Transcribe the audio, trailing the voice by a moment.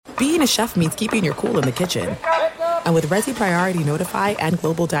being a chef means keeping your cool in the kitchen. And with Resi Priority Notify and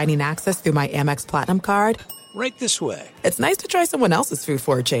Global Dining Access through my Amex Platinum card, Right this way. it's nice to try someone else's food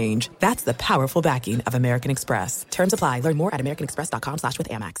for a change. That's the powerful backing of American Express. Terms apply. Learn more at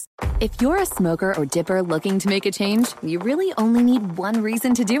americanexpress.com/withAmex. If you're a smoker or dipper looking to make a change, you really only need one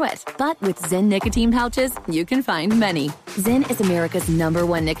reason to do it. But with Zyn nicotine pouches, you can find many. Zyn is America's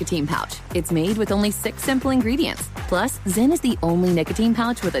 #1 nicotine pouch. It's made with only 6 simple ingredients. Plus, Zyn is the only nicotine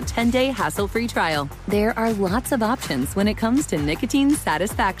pouch with a 10-day hassle-free trial. There are lots of options when it comes to nicotine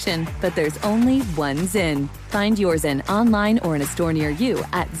satisfaction, but there's only one Zyn. Find your Zyn online or in a store near you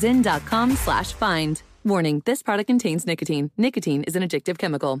at zyn.com/find. Warning, this product contains nicotine. Nicotine is an addictive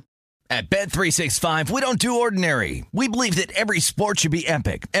chemical. At Bet365, we don't do ordinary. We believe that every sport should be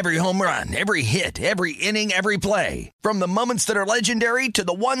epic. Every home run, every hit, every inning, every play. From the moments that are legendary to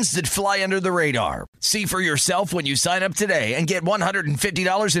the ones that fly under the radar. See for yourself when you sign up today and get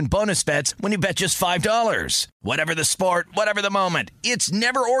 $150 in bonus bets when you bet just $5. Whatever the sport, whatever the moment, it's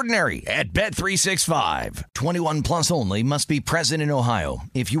never ordinary at Bet365. 21 plus only. Must be present in Ohio.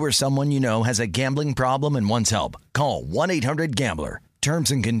 If you or someone you know has a gambling problem and wants help, call 1-800-GAMBLER.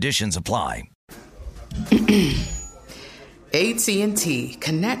 Terms and conditions apply. AT&T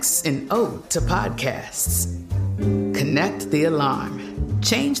connects an ode to podcasts. Connect the alarm.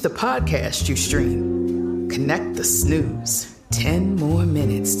 Change the podcast you stream. Connect the snooze. 10 more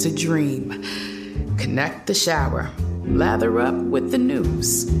minutes to dream. Connect the shower. Lather up with the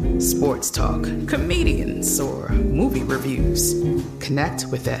news. Sports talk, comedians, or movie reviews. Connect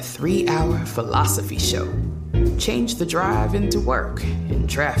with that 3-hour philosophy show. Change the drive into work in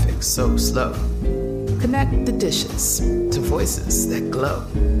traffic so slow. Connect the dishes to voices that glow.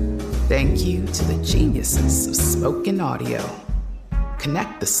 Thank you to the geniuses of spoken audio.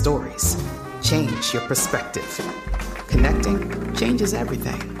 Connect the stories. Change your perspective. Connecting changes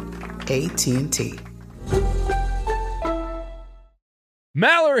everything. AT&T.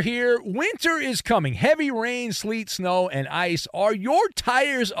 Maller here. Winter is coming. Heavy rain, sleet, snow, and ice. Are your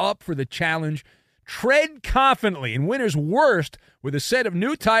tires up for the challenge? Tread confidently in winter's worst with a set of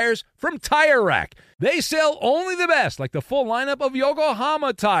new tires from Tire Rack. They sell only the best, like the full lineup of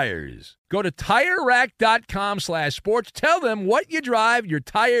Yokohama tires. Go to TireRack.com/sports. Tell them what you drive. Your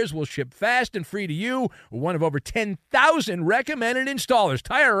tires will ship fast and free to you. One of over 10,000 recommended installers.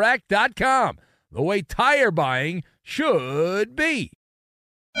 TireRack.com. The way tire buying should be.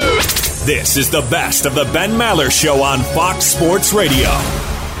 This is the best of the Ben Maller Show on Fox Sports Radio.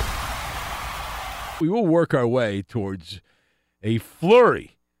 We will work our way towards a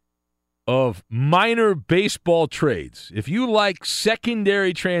flurry of minor baseball trades. If you like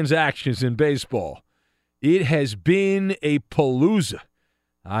secondary transactions in baseball, it has been a palooza.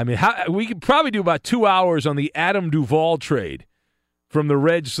 I mean, we could probably do about 2 hours on the Adam Duvall trade from the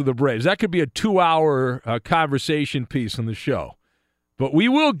Reds to the Braves. That could be a 2-hour conversation piece on the show. But we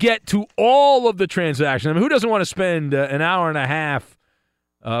will get to all of the transactions. I mean, who doesn't want to spend an hour and a half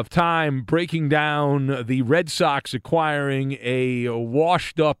of time breaking down the Red Sox acquiring a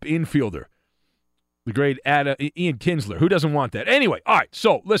washed-up infielder, the great Ian Kinsler? Who doesn't want that? Anyway, all right,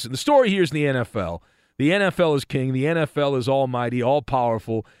 so listen, the story here is the NFL. The NFL is king. The NFL is almighty,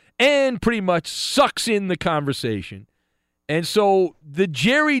 all-powerful, and pretty much sucks in the conversation. And so the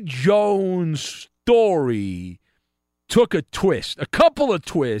Jerry Jones story took a twist, a couple of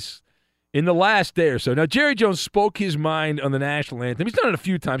twists, in the last day or so. Now, Jerry Jones spoke his mind on the national anthem. He's done it a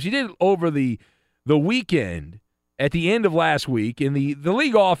few times. He did it over the weekend at the end of last week, and the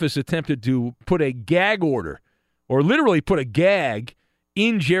league office attempted to put a gag order, or literally put a gag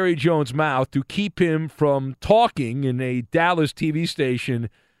in Jerry Jones' mouth to keep him from talking, and a Dallas TV station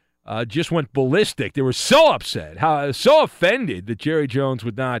just went ballistic. They were so upset, so offended that Jerry Jones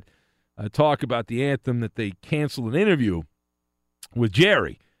would not talk about the anthem that they canceled an interview with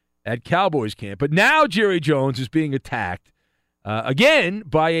Jerry at Cowboys camp. But now Jerry Jones is being attacked again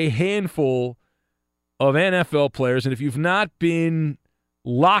by a handful of NFL players. And if you've not been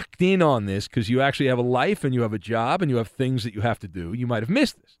locked in on this because you actually have a life and you have a job and you have things that you have to do, you might have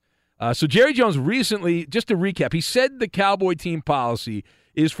missed this. So Jerry Jones recently, just to recap, he said the Cowboy team policy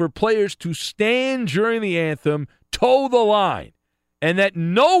is for players to stand during the anthem, toe the line, and that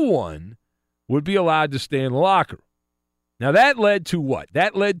no one would be allowed to stay in the locker room. Now, that led to what?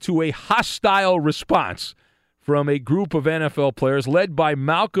 That led to a hostile response from a group of NFL players led by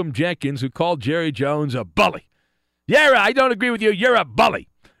Malcolm Jenkins, who called Jerry Jones a bully. Yeah, I don't agree with you. You're a bully.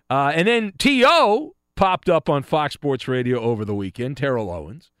 And then T.O. popped up on Fox Sports Radio over the weekend, Terrell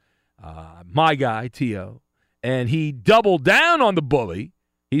Owens, my guy, T.O., and he doubled down on the bully.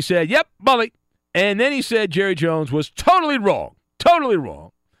 He said, yep, bully. And then he said Jerry Jones was totally wrong,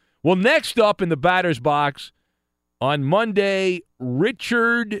 Well, next up in the batter's box on Monday,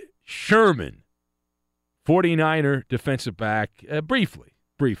 Richard Sherman, 49er defensive back, briefly.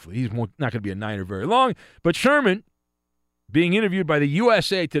 He's not going to be a Niner very long, but Sherman being interviewed by the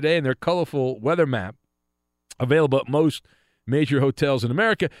USA Today in their colorful weather map, available at most major hotels in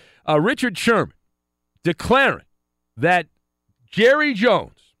America. Richard Sherman declaring that Jerry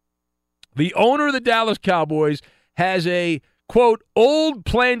Jones, the owner of the Dallas Cowboys, has a, quote, old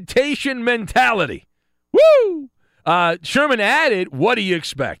plantation mentality. Woo! Sherman added, what do you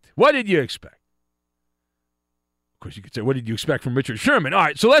expect? What did you expect? Of course, you could say, what did you expect from Richard Sherman? All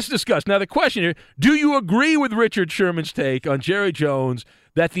right, so let's discuss. Now, the question here, do you agree with Richard Sherman's take on Jerry Jones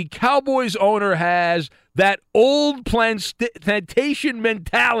that the Cowboys owner has that old plantation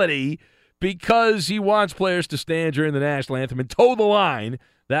mentality because he wants players to stand during the national anthem and toe the line?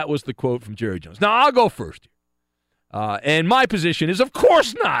 That was the quote from Jerry Jones. Now, I'll go first here. And my position is, of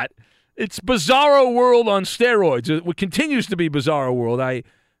course not. It's Bizarro World on steroids. It continues to be Bizarro World.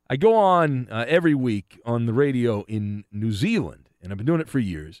 I go on every week on the radio in New Zealand, and I've been doing it for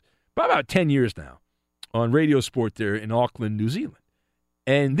years, about 10 years now, on Radio Sport there in Auckland, New Zealand.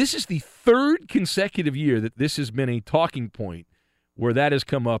 And this is the third consecutive year that this has been a talking point where that has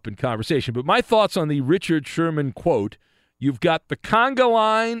come up in conversation. But my thoughts on the Richard Sherman quote, you've got the conga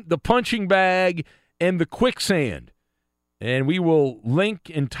line, the punching bag, and the quicksand. And we will link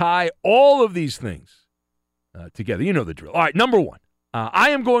and tie all of these things together. You know the drill. All right, number one. I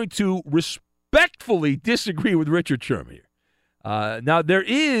am going to respectfully disagree with Richard Sherman here. Now, there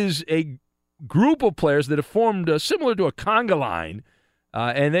is a group of players that have formed similar to a conga line,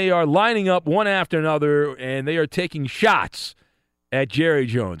 and they are lining up one after another, and they are taking shots at Jerry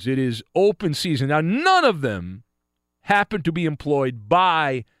Jones. It is open season. Now, none of them happen to be employed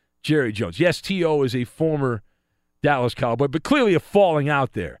by Jerry Jones. Yes, T.O. is a former Dallas Cowboy, but clearly a falling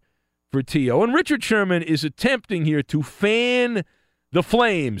out there for T.O. And Richard Sherman is attempting here to fan the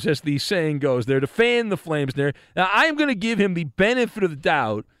flames, as the saying goes there, to fan the flames there. Now, I'm going to give him the benefit of the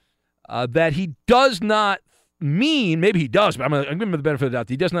doubt that he does not mean, maybe he does, but I'm going to give him the benefit of the doubt,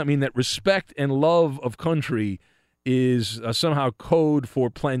 that he does not mean that respect and love of country is somehow code for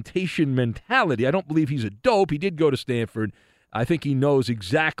plantation mentality. I don't believe he's a dope. He did go to Stanford. I think he knows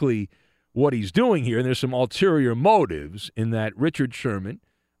exactly what he's doing here, and there's some ulterior motives in that Richard Sherman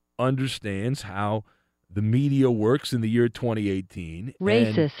understands how the media works in the year 2018.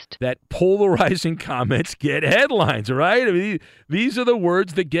 Racist. That polarizing comments get headlines, right? I mean, these are the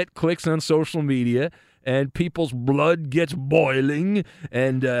words that get clicks on social media, and people's blood gets boiling,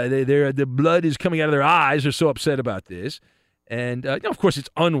 and the blood is coming out of their eyes. They're so upset about this. And, of course, it's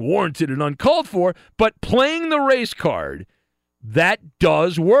unwarranted and uncalled for, but playing the race card, that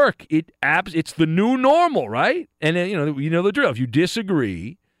does work. It's the new normal, right? And, you know the drill. If you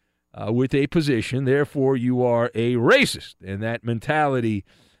disagree with a position, therefore you are a racist. And that mentality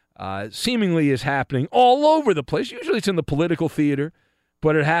seemingly is happening all over the place. Usually it's in the political theater,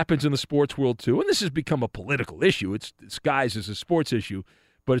 but it happens in the sports world too. And this has become a political issue. It's disguised as a sports issue,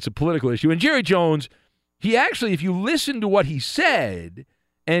 but it's a political issue. And Jerry Jones, he actually, if you listen to what he said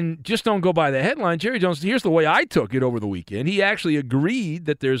and just don't go by the headline, Jerry Jones, here's the way I took it over the weekend. He actually agreed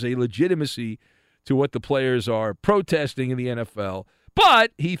that there's a legitimacy to what the players are protesting in the NFL.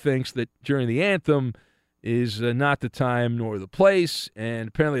 But he thinks that during the anthem is not the time nor the place, and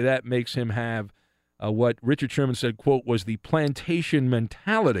apparently that makes him have what Richard Sherman said, quote, was the plantation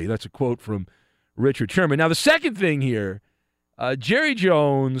mentality. That's a quote from Richard Sherman. Now, the second thing here, Jerry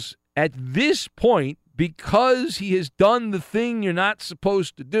Jones, at this point, because he has done the thing you're not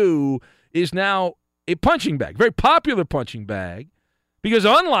supposed to do, is now a punching bag, very popular punching bag, because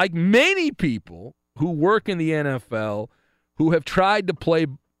unlike many people who work in the NFL who have tried to play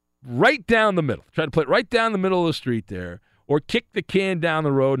right down the middle, tried to play right down the middle of the street there, or kick the can down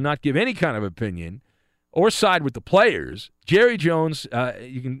the road and not give any kind of opinion, or side with the players, Jerry Jones,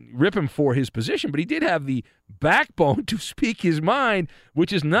 you can rip him for his position, but he did have the backbone to speak his mind,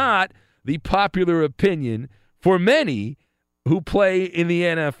 which is not the popular opinion for many who play in the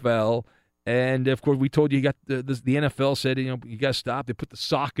NFL. And, of course, we told you got the NFL said, you got to stop. They put the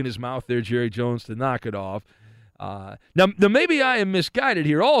sock in his mouth there, Jerry Jones, to knock it off. Now, maybe I am misguided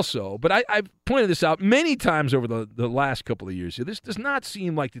here also, but I've pointed this out many times over the last couple of years. This does not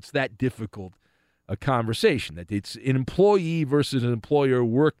seem like it's that difficult a conversation, that it's an employee versus an employer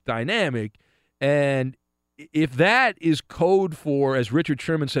work dynamic. And if that is code for, as Richard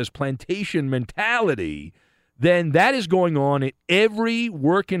Sherman says, plantation mentality, then that is going on in every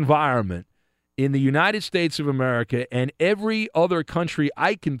work environment in the United States of America and every other country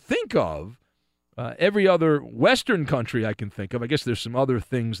I can think of every other Western country I can think of. I guess there's some other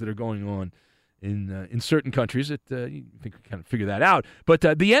things that are going on in certain countries that you think we kind of figure that out. But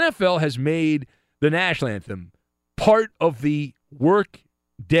the NFL has made the national anthem part of the work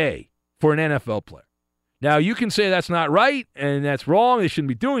day for an NFL player. Now, you can say that's not right and that's wrong. They shouldn't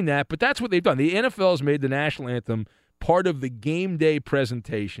be doing that, but that's what they've done. The NFL has made the national anthem part of the game day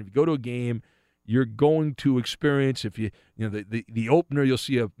presentation. If you go to a game, you're going to experience, if you know the opener, you'll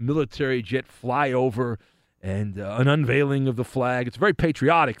see a military jet fly over and an unveiling of the flag. It's a very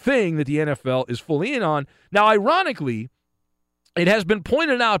patriotic thing that the NFL is fully in on. Now, ironically, it has been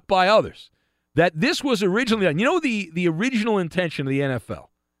pointed out by others that this was originally done. You know the original intention of the NFL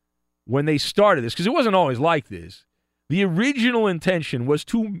when they started this, because it wasn't always like this. The original intention was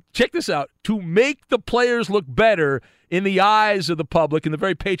to, check this out, to make the players look better in the eyes of the public, and the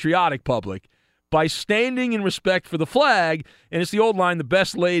very patriotic public, by standing in respect for the flag. And it's the old line, the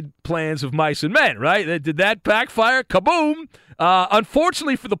best laid plans of mice and men, right? Did that backfire? Kaboom!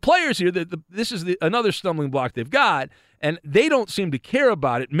 Unfortunately for the players here, this is another stumbling block they've got, and they don't seem to care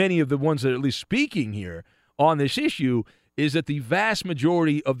about it. Many of the ones that are at least speaking here on this issue is that the vast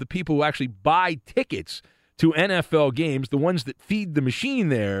majority of the people who actually buy tickets to NFL games, the ones that feed the machine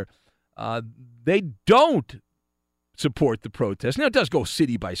there, they don't support the protest. Now, it does go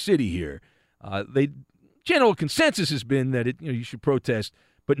city by city here. General consensus has been that you should protest,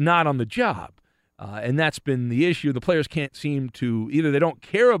 but not on the job. And that's been the issue. The players can't seem to, either they don't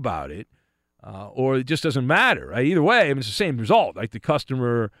care about it, or it just doesn't matter, right? Either way, it's the same result. Like the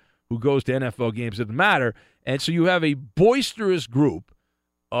customer who goes to NFL games, doesn't matter. And so you have a boisterous group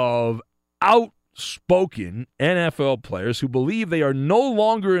of outspoken NFL players who believe they are no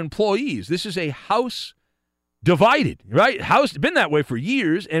longer employees. This is a house divided, right? House been that way for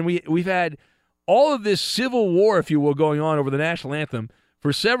years, and we've had all of this civil war, if you will, going on over the national anthem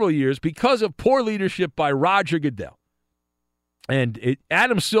for several years because of poor leadership by Roger Goodell. And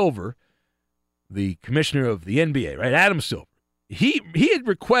Adam Silver, the commissioner of the NBA, right? Adam Silver, he had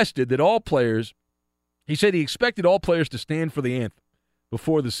requested that all players, he said he expected all players to stand for the anthem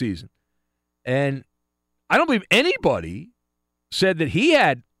before the season. And I don't believe anybody said that he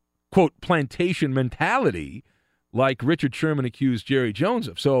had, quote, plantation mentality like Richard Sherman accused Jerry Jones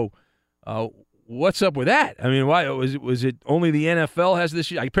of. So what's up with that? I mean, why was it only the NFL has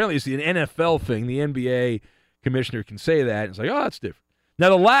this? Apparently it's an NFL thing. The NBA commissioner can say that. It's like, oh, that's different. Now,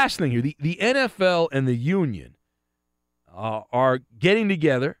 the last thing here, the NFL and the union are getting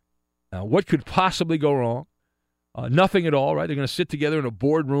together. What could possibly go wrong? Nothing at all, right? They're going to sit together in a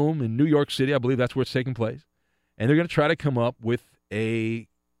boardroom in New York City. I believe that's where it's taking place. And they're going to try to come up with a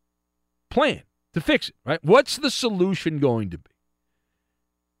plan to fix it, right? What's the solution going to be?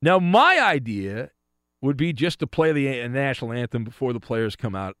 Now, my idea would be just to play the national anthem before the players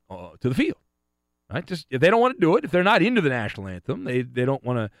come out to the field, right? Just if they don't want to do it, if they're not into the national anthem, they don't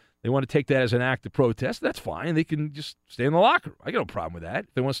want to. They want to take that as an act of protest. That's fine. They can just stay in the locker room. I got no problem with that.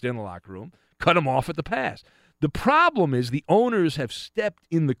 If they want to stay in the locker room, cut them off at the pass. The problem is the owners have stepped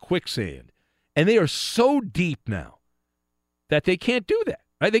in the quicksand, and they are so deep now that they can't do that.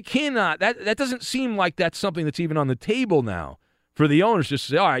 Right? They cannot. That doesn't seem like that's something that's even on the table now for the owners just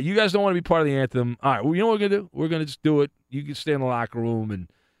to say, all right, you guys don't want to be part of the anthem. All right, well, you know what we're going to do? We're going to just do it. You can stay in the locker room, and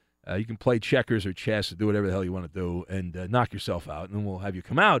you can play checkers or chess or do whatever the hell you want to do and knock yourself out, and then we'll have you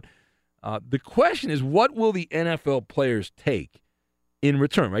come out. The question is, what will the NFL players take in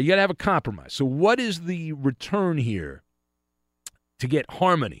return? Right? You got to have a compromise. So what is the return here to get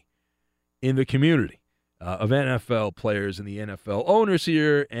harmony in the community of NFL players and the NFL owners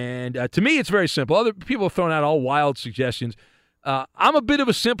here? And to me, it's very simple. Other people have thrown out all wild suggestions. I'm a bit of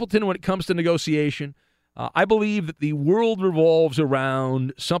a simpleton when it comes to negotiation. I believe that the world revolves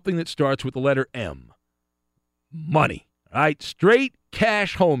around something that starts with the letter M, money. Right? Straight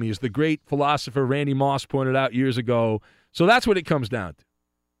cash homie, as the great philosopher Randy Moss pointed out years ago. So that's what it comes down to.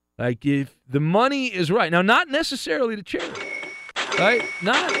 Like, if the money is right. Now, not necessarily to charity, right?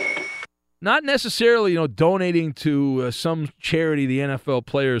 Not necessarily, donating to some charity the NFL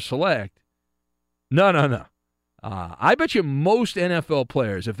players select. No. I bet you most NFL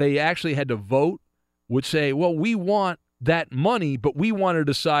players, if they actually had to vote, would say, well, we want that money, but we want to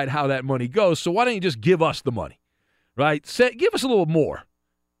decide how that money goes, so why don't you just give us the money, right? Give us a little more.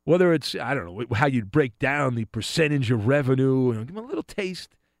 Whether it's, I don't know, how you'd break down the percentage of revenue, give them a little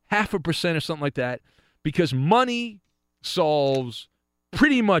taste, 0.5% or something like that, because money solves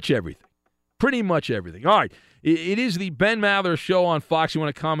pretty much everything. Pretty much everything. All right, it is the Ben Maller Show on Fox. You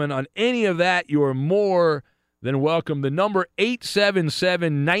want to comment on any of that, you're more than welcome. The number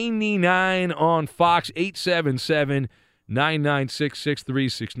 877-99 on Fox,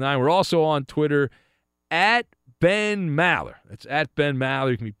 996-6369. We're also on Twitter at Ben Maller. That's at Ben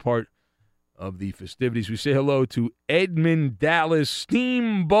Maller. You can be part of the festivities. We say hello to Edmund Dallas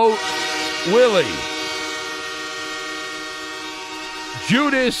Steamboat Willie.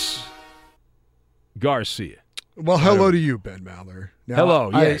 Judas Garcia. Well, hello to you, Ben Maller. Now, Hello,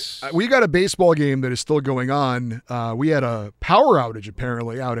 yes. We got a baseball game that is still going on. We had a power outage,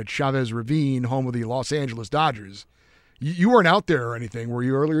 apparently, out at Chavez Ravine, home of the Los Angeles Dodgers. You weren't out there or anything, were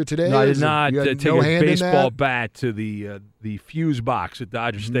you, earlier today? No, I did not take a baseball bat bat to the fuse box at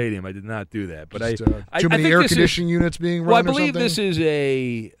Dodger Stadium. I did not do that. But too many air conditioning units being run Well, I or believe something? this is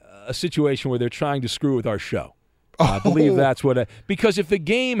a situation where they're trying to screw with our show. I believe that's what because if the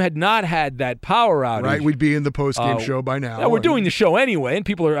game had not had that power outage, right, we'd be in the post-game show by now. We're doing the show anyway, and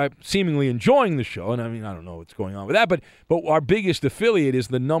people are seemingly enjoying the show. And I mean, I don't know what's going on with that, but our biggest affiliate is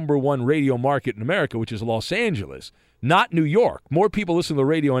the #1 radio market in America, which is Los Angeles, not New York. More people listen to the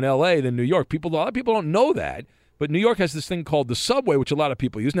radio in L.A. than New York. A lot of people don't know that, but New York has this thing called the subway, which a lot of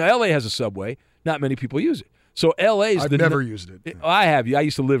people use. Now, L.A. has a subway. Not many people use it. So L.A.'s I've never used it. I have. I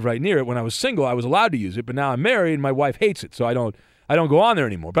used to live right near it. When I was single, I was allowed to use it, but now I'm married and my wife hates it, so I don't go on there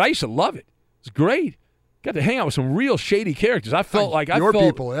anymore. But I used to love it. It's great. Got to hang out with some real shady characters. I felt like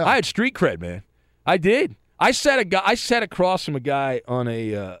people, yeah. I had street cred, man. I did. I sat across from a guy on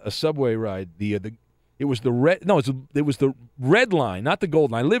a subway ride. It was the red line, not the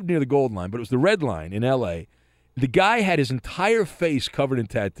gold line. I lived near the gold line, but it was the red line in L.A. The guy had his entire face covered in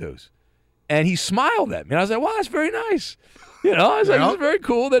tattoos. And he smiled at me. And I was like, wow, that's very nice. You know, I was like, it's very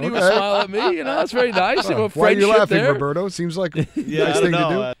cool that he would smile at me. You know, that's very nice. Why are you laughing, Roberto? Seems like a nice thing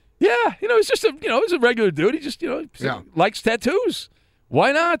to do. Yeah, he's just he's a regular dude. He just, likes tattoos.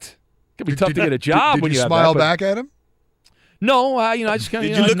 Why not? Could be tough to get a job when you have that. Did you smile back at him? No, I just kind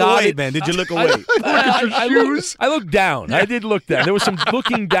of Did you look away, man? Did you look away? Look at your shoes. I looked down. I did look down. There was some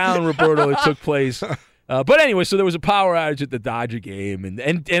looking down, Roberto, that took place. But anyway, so there was a power outage at the Dodger game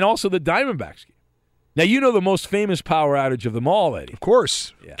and also the Diamondbacks game. Now, you know the most famous power outage of them all, Eddie. Of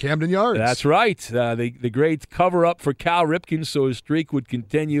course. Yeah. Camden Yards. That's right. The great cover-up for Cal Ripken so his streak would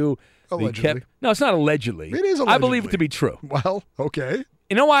continue. Allegedly. No, it's not allegedly. It is allegedly. I believe it to be true. Well, okay.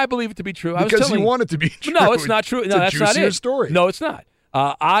 You know why I believe it to be true? Because you want it to be true. No, it's not true. No, that's not it. Story. No, it's not.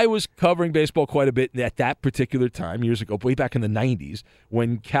 I was covering baseball quite a bit at that particular time, years ago, way back in the 90s,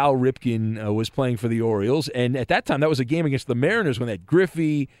 when Cal Ripken was playing for the Orioles. And at that time, that was a game against the Mariners when they had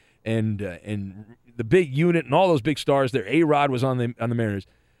Griffey and the big unit and all those big stars there. A-Rod was on the Mariners.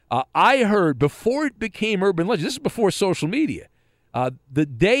 I heard, before it became urban legend, this is before social media, the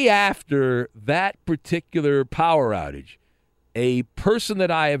day after that particular power outage, a person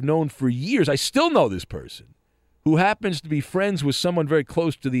that I have known for years, I still know this person, who happens to be friends with someone very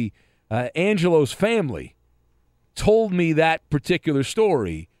close to the Angelos family, told me that particular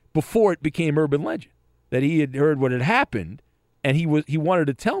story before it became urban legend, that he had heard what had happened, and he wanted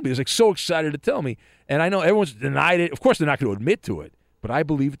to tell me. He was like so excited to tell me. And I know everyone's denied it. Of course, they're not going to admit to it, but I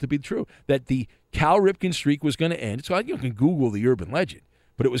believe it to be true, that the Cal Ripken streak was going to end. So you can Google the urban legend,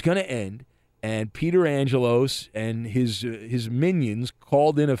 but it was going to end, and Peter Angelos and his minions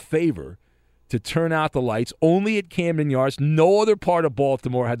called in a favor to turn out the lights only at Camden Yards. No other part of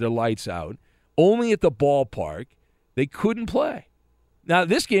Baltimore had their lights out. Only at the ballpark. They couldn't play. Now,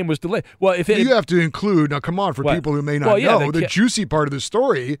 this game was delayed. Well, if you have to include, now come on, for people who may not know, the juicy part of the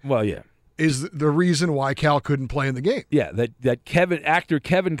story is the reason why Cal couldn't play in the game. Yeah, that actor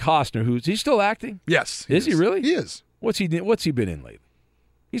Kevin Costner, is he still acting? Yes. Is he really? He is. What's he been in lately?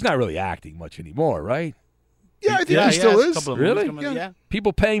 He's not really acting much anymore, right? Yeah, I think he still is. Really? Yeah.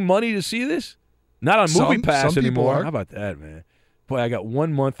 People paying money to see this? Not on MoviePass anymore. How about that, man? Boy, I got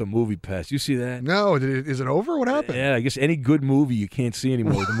 1 month of MoviePass. You see that? No. Is it over? What happened? Yeah, I guess any good movie you can't see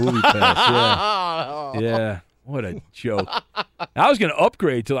anymore with the MoviePass. Yeah. What a joke. I was going to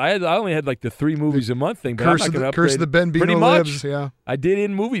upgrade till I only had like the 3 movies a month thing, but I'm not going to upgrade. Curse of the Ben Bino pretty much. Lives, yeah. I did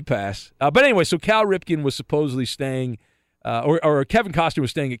in MoviePass. But anyway, so Cal Ripken was supposedly staying, or Kevin Costner was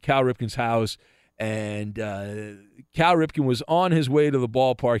staying at Cal Ripken's house, and Cal Ripken was on his way to the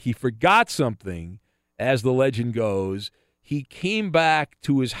ballpark. He forgot something, as the legend goes. He came back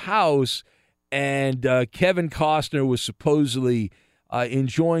to his house, and Kevin Costner was supposedly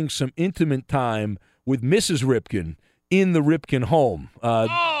enjoying some intimate time with Mrs. Ripken in the Ripken home.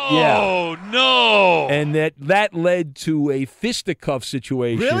 No! And that led to a fisticuff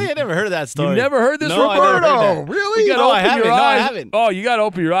situation. Really? I never heard of that story. You never heard this, No, Roberto? I never heard that. Really? You gotta open your eyes. I haven't. Oh, you got to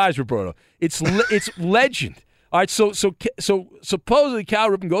open your eyes, Roberto. It's legend. All right, so supposedly Cal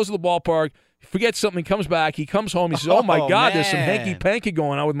Ripken goes to the ballpark. forgets something, comes back, he comes home, he says, oh, my God, there's some man. hanky-panky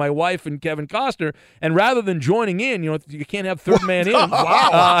going on with my wife and Kevin Costner. And rather than joining in, you can't have third man in.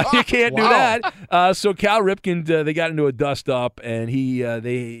 You can't do that. So Cal Ripken, they got into a dust-up, and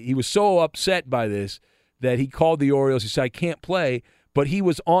he was so upset by this that he called the Orioles. He said, I can't play, but he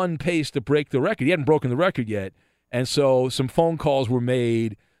was on pace to break the record. He hadn't broken the record yet, and so some phone calls were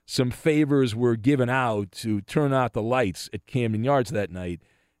made, some favors were given out to turn out the lights at Camden Yards that night.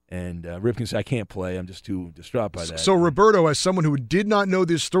 And Ripken said, I can't play. I'm just too distraught by that. So, Roberto, as someone who did not know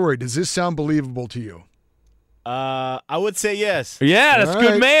this story, does this sound believable to you? I would say yes. Yeah, that's All a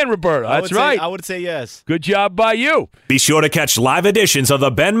good right. man, Roberto. That's right. I would say yes. Good job by you. Be sure to catch live editions of the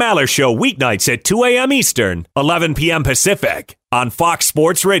Ben Maller Show weeknights at 2 a.m. Eastern, 11 p.m. Pacific on Fox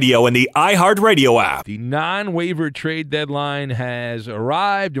Sports Radio and the iHeartRadio app. The non-waiver trade deadline has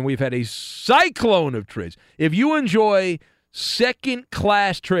arrived, and we've had a cyclone of trades. If you enjoy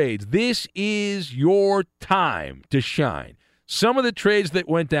second-class trades, this is your time to shine. Some of the trades that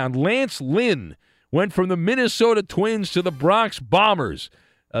went down, Lance Lynn went from the Minnesota Twins to the Bronx Bombers.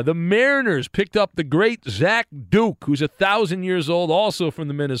 The Mariners picked up the great Zach Duke, who's 1,000 years old, also from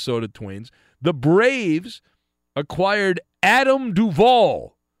the Minnesota Twins. The Braves acquired Adam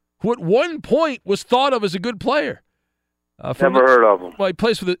Duvall, who at one point was thought of as a good player. Never heard of him. Well,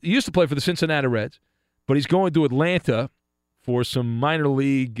 he used to play for the Cincinnati Reds, but he's going to Atlanta for some minor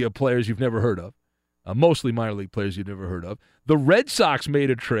league players you've never heard of, mostly minor league players you've never heard of. The Red Sox made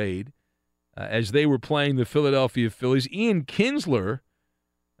a trade as they were playing the Philadelphia Phillies. Ian Kinsler,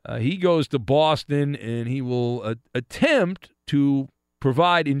 he goes to Boston, and he will attempt to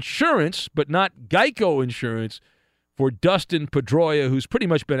provide insurance, but not Geico insurance, for Dustin Pedroia, who's pretty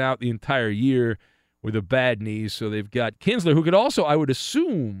much been out the entire year with a bad knee. So they've got Kinsler, who could also, I would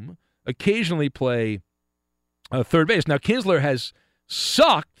assume, occasionally play third base. Now, Kinsler has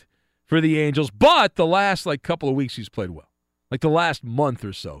sucked for the Angels, but the last couple of weeks he's played well. Like the last month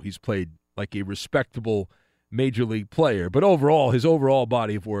or so, he's played like a respectable major league player. But overall, his overall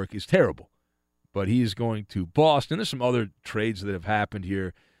body of work is terrible. But he's going to Boston. There's some other trades that have happened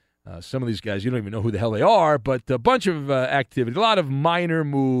here. Some of these guys, you don't even know who the hell they are, but a bunch of activity, a lot of minor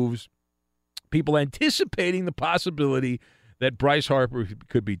moves, people anticipating the possibility that Bryce Harper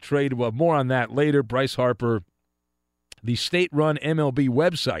could be traded. Well, more on that later. Bryce Harper, the state-run MLB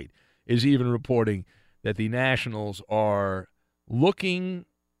website, is even reporting that the Nationals are looking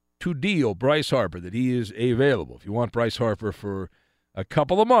to deal Bryce Harper, that he is available. If you want Bryce Harper for a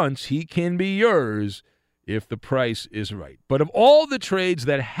couple of months, he can be yours if the price is right. But of all the trades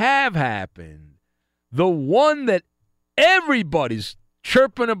that have happened, the one that everybody's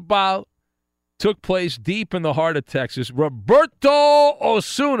chirping about took place deep in the heart of Texas. Roberto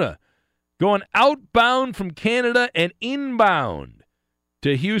Osuna going outbound from Canada and inbound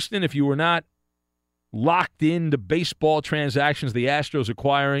to Houston. If you were not locked into baseball transactions, the Astros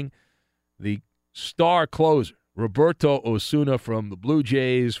acquiring the star closer, Roberto Osuna from the Blue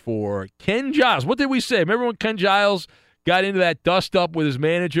Jays, for Ken Giles. What did we say? Remember when Ken Giles got into that dust-up with his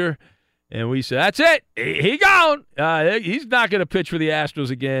manager? And we said, that's it. He gone. He's not going to pitch for the Astros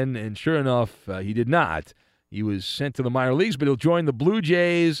again. And sure enough, he did not. He was sent to the minor leagues, but he'll join the Blue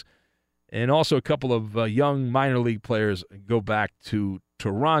Jays. And also a couple of young minor league players go back to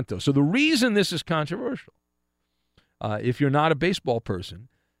Toronto. So the reason this is controversial, if you're not a baseball person,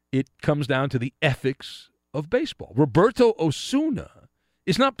 it comes down to the ethics of baseball. Roberto Osuna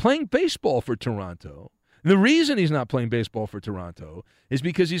is not playing baseball for Toronto. The reason he's not playing baseball for Toronto is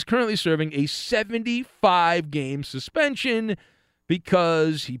because he's currently serving a 75-game suspension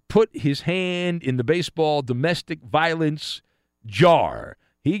because he put his hand in the baseball domestic violence jar.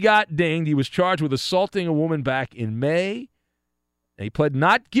 He got dinged. He was charged with assaulting a woman back in May. He pled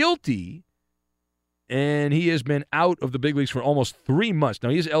not guilty, and he has been out of the big leagues for almost 3 months.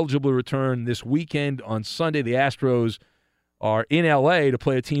 Now, he is eligible to return this weekend on Sunday. The Astros are in L.A. to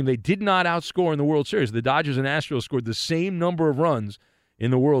play a team they did not outscore in the World Series. The Dodgers and Astros scored the same number of runs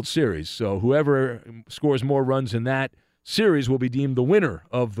in the World Series. So whoever scores more runs in that series will be deemed the winner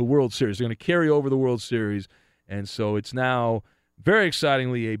of the World Series. They're going to carry over the World Series, and so it's now, very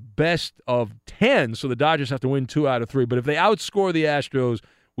excitingly, a best of 10. So the Dodgers have to win 2 out of 3. But if they outscore the Astros,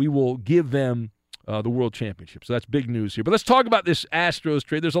 we will give them the World Championship. So that's big news here. But let's talk about this Astros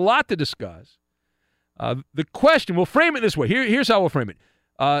trade. There's a lot to discuss. The question, we'll frame it this way. Here's how we'll frame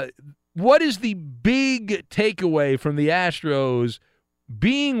it. What is the big takeaway from the Astros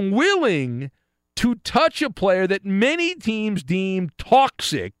being willing to touch a player that many teams deem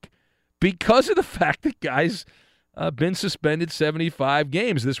toxic because of the fact that guys been suspended 75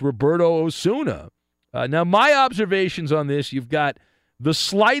 games, this Roberto Osuna? Now, my observations on this, you've got the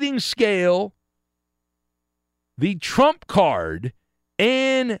sliding scale, the trump card,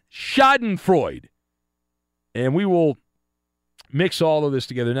 and schadenfreude. And we will mix all of this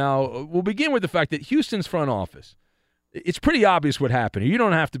together. Now, we'll begin with the fact that Houston's front office, it's pretty obvious what happened. You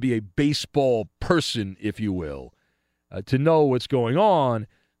don't have to be a baseball person, if you will, to know what's going on.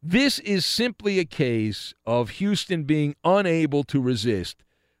 This is simply a case of Houston being unable to resist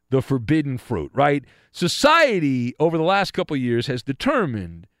the forbidden fruit, right? Society over the last couple of years has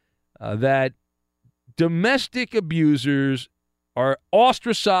determined that domestic abusers are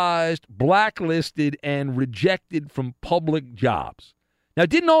ostracized, blacklisted, and rejected from public jobs. Now, it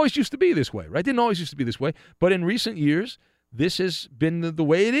didn't always used to be this way, right? Didn't always used to be this way. But in recent years, this has been the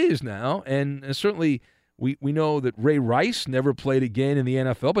way it is now. And certainly we know that Ray Rice never played again in the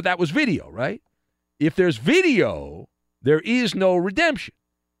NFL, but that was video, right? If there's video, there is no redemption.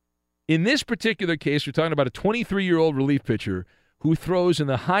 In this particular case, we're talking about a 23-year-old relief pitcher who throws in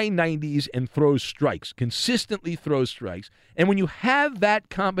the high 90s and throws strikes, consistently throws strikes. And when you have that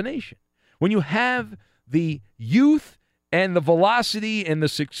combination, when you have the youth and the velocity and the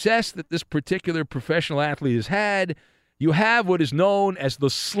success that this particular professional athlete has had, you have what is known as the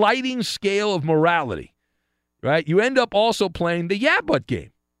sliding scale of morality, right? You end up also playing the yeah-but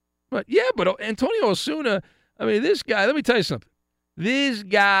game. But Antonio Osuna, I mean, this guy, let me tell you something. This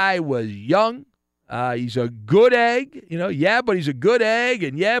guy was young. He's a good egg, but he's a good egg,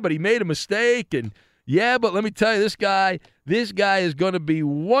 and but he made a mistake, and but let me tell you, this guy is going to be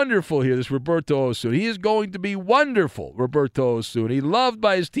wonderful here, this Roberto Osuna. He is going to be wonderful, Roberto Osuna. He's loved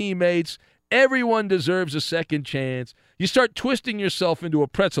by his teammates. Everyone deserves a second chance. You start twisting yourself into a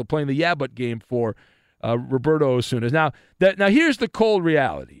pretzel playing the but game for Roberto Osuna. Now here's the cold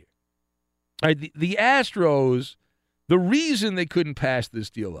reality. All right, the Astros, the reason they couldn't pass this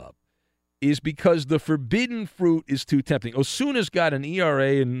deal up is because the forbidden fruit is too tempting. Osuna's got an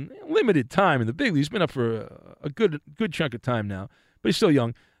ERA in limited time in the big league. He's been up for a good chunk of time now, but he's still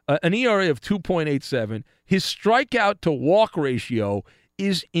young. An ERA of 2.87. His strikeout-to-walk ratio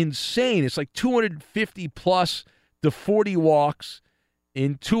is insane. It's like 250-plus to 40 walks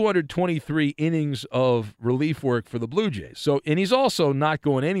in 223 innings of relief work for the Blue Jays. And he's also not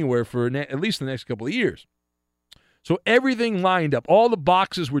going anywhere for at least the next couple of years. So everything lined up. All the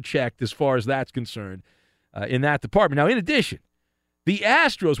boxes were checked as far as that's concerned in that department. Now, in addition, the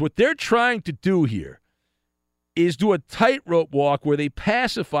Astros, what they're trying to do here is do a tightrope walk where they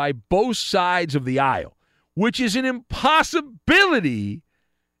pacify both sides of the aisle, which is an impossibility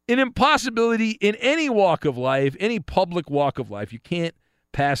in any walk of life, any public walk of life. You can't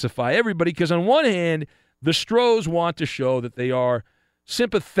pacify everybody because on one hand, the Stros want to show that they are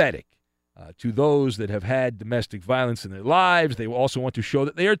sympathetic to those that have had domestic violence in their lives. They also want to show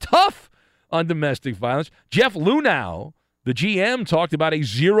that they are tough on domestic violence. Jeff Luhnow, the GM, talked about a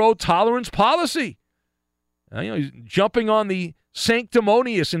zero-tolerance policy. He's jumping on the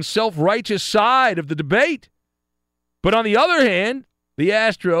sanctimonious and self-righteous side of the debate. But on the other hand, the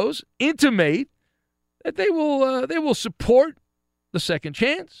Astros intimate that they will support the second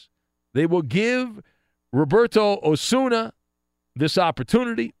chance. They will give Roberto Osuna this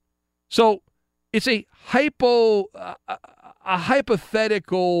opportunity. So it's a hypothetical,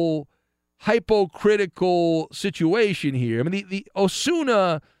 hypocritical situation here. I mean, the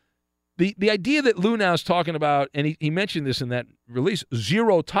Osuna, the idea that Luhnow's talking about, and he mentioned this in that release,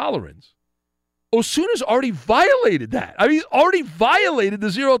 zero tolerance, Osuna's already violated that. I mean, he's already violated the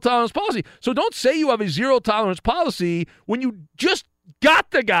zero tolerance policy. So don't say you have a zero tolerance policy when you just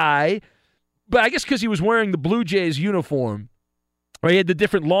got the guy, but I guess because he was wearing the Blue Jays uniform, or he had the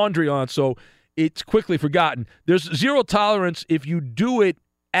different laundry on, so it's quickly forgotten. There's zero tolerance if you do it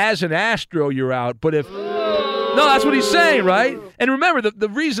as an Astro, you're out. But if no, that's what he's saying, right? And remember, the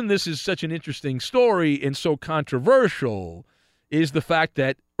reason this is such an interesting story and so controversial is the fact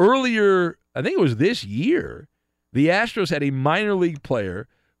that earlier, I think it was this year, the Astros had a minor league player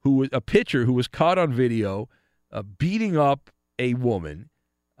a pitcher who was caught on video beating up a woman.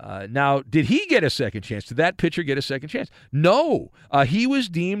 Now, did he get a second chance? Did that pitcher get a second chance? No. He was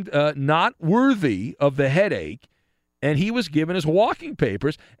deemed not worthy of the headache, and he was given his walking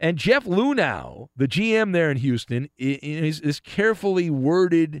papers. And Jeff Luhnow, the GM there in Houston, in his carefully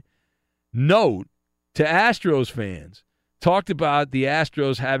worded note to Astros fans, talked about the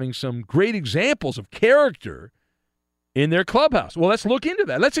Astros having some great examples of character in their clubhouse. Well, let's look into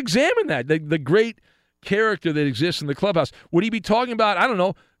that. Let's examine that, the great character that exists in the clubhouse. Would he be talking about, I don't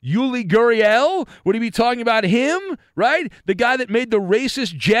know, Yuli Gurriel? Would he be talking about him, right? The guy that made the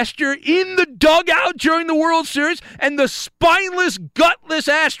racist gesture in the dugout during the World Series, and the spineless, gutless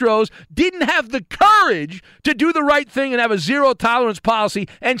Astros didn't have the courage to do the right thing and have a zero-tolerance policy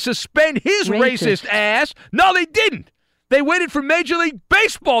and suspend his racist ass? No, they didn't. They waited for Major League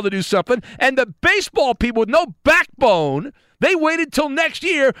Baseball to do something, and the baseball people with no backbone, they waited till next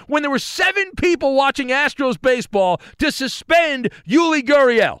year when there were 7 people watching Astros baseball to suspend Yuli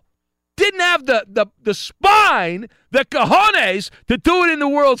Gurriel. Didn't have the spine, the cojones, to do it in the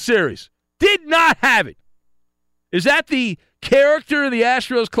World Series. Did not have it. Is that the character of the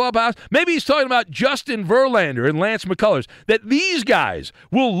Astros clubhouse? Maybe he's talking about Justin Verlander and Lance McCullers, that these guys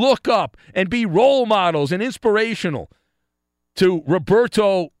will look up and be role models and inspirational to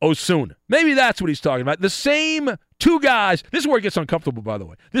Roberto Osuna. Maybe that's what he's talking about. The same 2 guys. This is where it gets uncomfortable, by the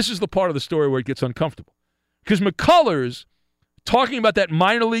way. This is the part of the story where it gets uncomfortable. Because McCullers, talking about that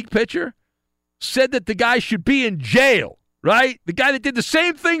minor league pitcher, said that the guy should be in jail, right? The guy that did the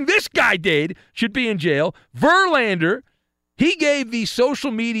same thing this guy did should be in jail. Verlander, he gave the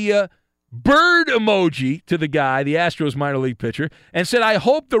social media bird emoji to the guy, the Astros minor league pitcher, and said, I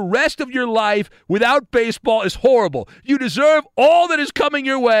hope the rest of your life without baseball is horrible. You deserve all that is coming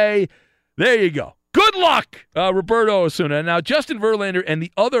your way. There you go. Good luck, Roberto Osuna. Now, Justin Verlander and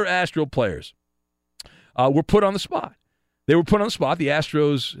the other Astro players were put on the spot. They were put on the spot. The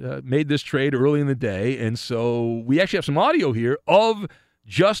Astros made this trade early in the day, and so we actually have some audio here of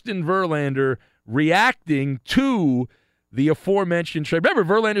Justin Verlander reacting to the aforementioned trade. Remember,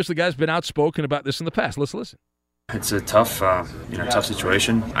 Verlander's the guy who's been outspoken about this in the past. Let's listen. It's a tough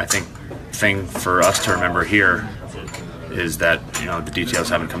situation. I think thing for us to remember here is that the details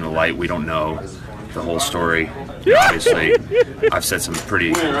haven't come to light. We don't know the whole story. Obviously, I've said some pretty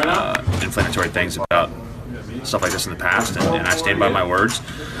inflammatory things about stuff like this in the past, and I stand by my words.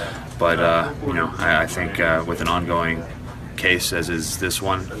 But I think with an ongoing case as is this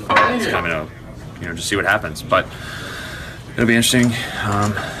one, it's kind of just see what happens. But it'll be interesting.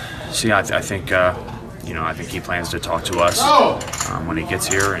 I think I think he plans to talk to us when he gets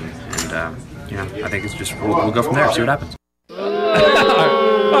here, and I think it's just we'll go from there. See what happens.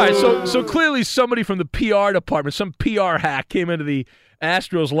 All right. So clearly somebody from the PR department, some PR hack, came into the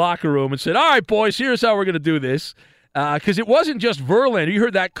Astros locker room and said, "All right, boys, here's how we're going to do this." Because it wasn't just Verlander. You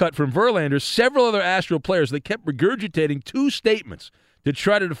heard that cut from Verlander. Several other Astro players, they kept regurgitating 2 statements to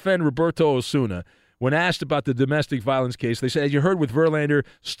try to defend Roberto Osuna. When asked about the domestic violence case, they said, as you heard with Verlander,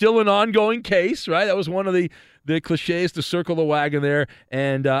 still an ongoing case, right? That was one of the cliches to circle the wagon there.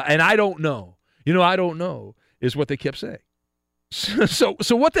 And I don't know. I don't know is what they kept saying. So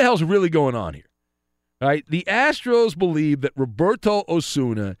what the hell's really going on here? All right, the Astros believe that Roberto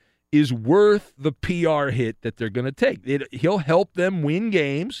Osuna is worth the PR hit that they're going to take. He'll help them win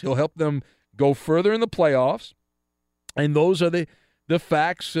games. He'll help them go further in the playoffs. And those are the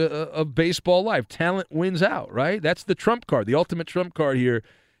facts of baseball life. Talent wins out, right? That's the trump card. The ultimate trump card here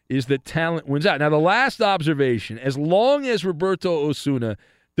is that talent wins out. Now, the last observation, as long as Roberto Osuna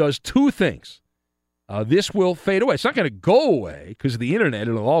does 2 things, this will fade away. It's not going to go away because of the internet.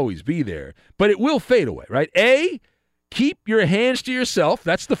 It'll always be there. But it will fade away, right? A, keep your hands to yourself.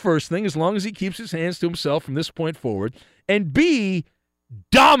 That's the first thing, as long as he keeps his hands to himself from this point forward. And B,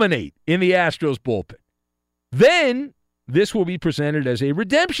 dominate in the Astros bullpen. Then this will be presented as a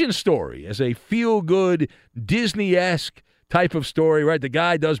redemption story, as a feel-good, Disney-esque type of story, right? The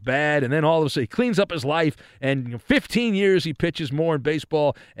guy does bad, and then all of a sudden he cleans up his life, and 15 years he pitches more in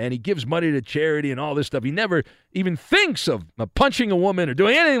baseball, and he gives money to charity and all this stuff. He never even thinks of punching a woman or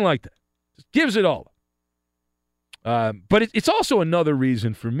doing anything like that. Just gives it all up. But it's also another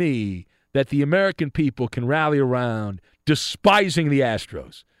reason for me that the American people can rally around despising the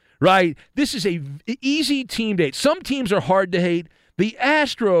Astros. Right? This is a easy team to hate. Some teams are hard to hate. The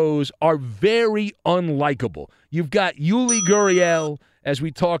Astros are very unlikable. You've got Yuli Gurriel, as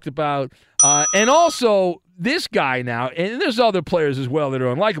we talked about, and also this guy now, and there's other players as well that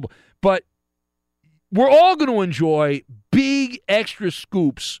are unlikable. But we're all going to enjoy big extra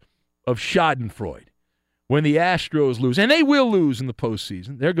scoops of schadenfreude when the Astros lose. And they will lose in the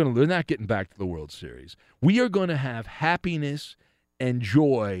postseason. They're not getting back to the World Series. We are going to have happiness and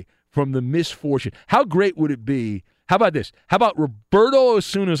joy from the misfortune. How great would it be? How about this? How about Roberto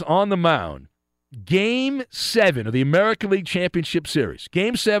Osuna's on the mound, Game 7 of the American League Championship Series,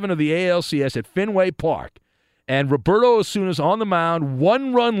 Game 7 of the ALCS at Fenway Park, and Roberto Osuna's on the mound,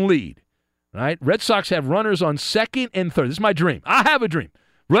 1-run lead, right? Red Sox have runners on second and third. This is my dream. I have a dream.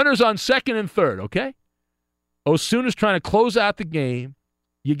 Runners on second and third, okay? Osuna's trying to close out the game.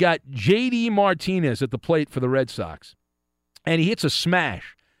 You got J.D. Martinez at the plate for the Red Sox, and he hits a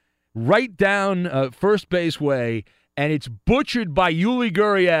smash right down first base way, and it's butchered by Yuli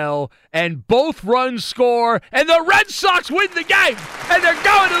Gurriel, and both runs score, and the Red Sox win the game, and they're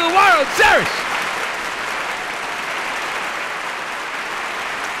going to the World Series.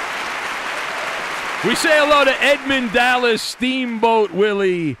 We say hello to Edmund Dallas, Steamboat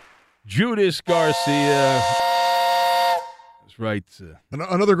Willie, Judas Garcia. That's right.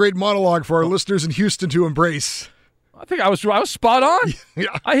 Another great monologue for our listeners in Houston to embrace. I think I was spot on.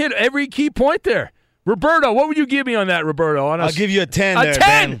 Yeah. I hit every key point there. Roberto, what would you give me on that, Roberto? I'll give you a 10 a there,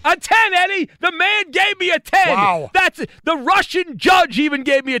 10! Ben. A 10, Eddie! The man gave me a 10! Wow. That's the Russian judge even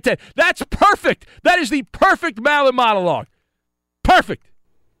gave me a 10. That's perfect. That is the perfect Malin monologue. Perfect.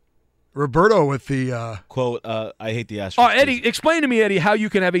 Roberto with the quote, I hate the Astros. Oh, Eddie, explain to me, Eddie, how you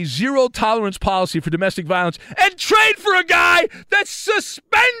can have a zero-tolerance policy for domestic violence and trade for a guy that's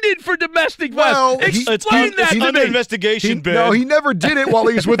suspended for domestic violence. Explain that to me. Under investigation, Ben. No, he never did it while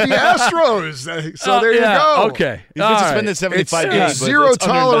he was with the Astros. So there you go. Okay. He's been suspended 75 games. It's zero but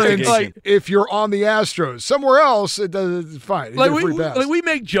tolerance like, if you're on the Astros. Somewhere else, it's fine. Like we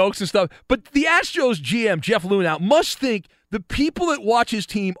make jokes and stuff, but the Astros GM, Jeff Luhnow, must think the people that watch his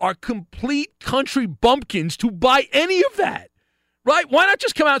team are complete country bumpkins to buy any of that, right? Why not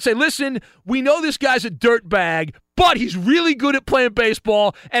just come out and say, listen, we know this guy's a dirtbag, but he's really good at playing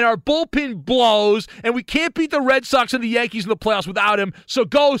baseball, and our bullpen blows, and we can't beat the Red Sox and the Yankees in the playoffs without him, so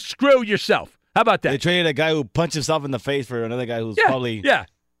go screw yourself. How about that? They traded a guy who punched himself in the face for another guy who's probably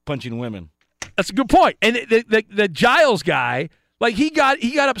punching women. That's a good point. And the Giles guy, like he got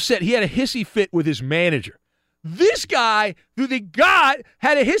upset. He had a hissy fit with his manager. This guy who they got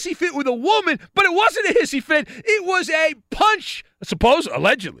had a hissy fit with a woman, but it wasn't a hissy fit. It was a punch,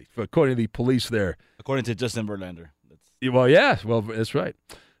 allegedly, according to the police there. According to Justin Verlander. Well, that's right.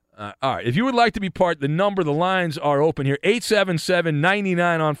 All right. If you would like to be part, the lines are open here.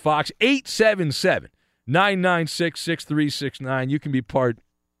 877-99 on Fox, 877-996-6369. You can be part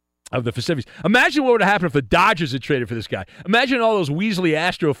of the festivities. Imagine what would have happened if the Dodgers had traded for this guy. Imagine all those Weasley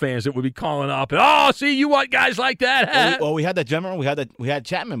Astro fans that would be calling up and, see, you want guys like that? Well, we had that gentleman. We had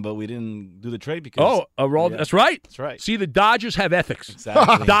Chapman, but we didn't do the trade because. That's right. That's right. See, the Dodgers have ethics.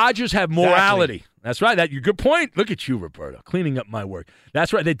 Exactly. Dodgers have morality. Exactly. That's right. That's your good point. Look at you, Roberto, cleaning up my work.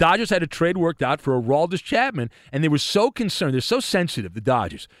 That's right. The Dodgers had a trade worked out for Aroldis Chapman, and they were so concerned. They're so sensitive, the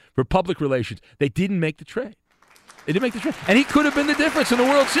Dodgers, for public relations. They didn't make the trade. They didn't make the trade. And he could have been the difference in the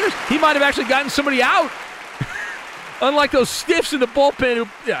World Series. He might have actually gotten somebody out. Unlike those stiffs in the bullpen who...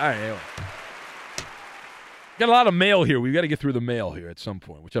 Yeah, all right, anyway. Got a lot of mail here. We've got to get through the mail here at some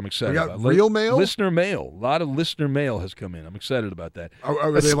point, which I'm excited about. We got real mail? Listener mail. A lot of listener mail has come in. I'm excited about that.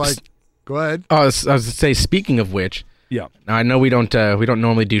 Are they like... Go ahead. I was going to say, speaking of which... Yeah. Now, I know we don't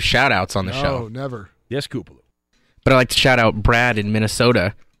normally do shout-outs on the show. No, never. Yes, Koopaloo. But I'd like to shout out Brad in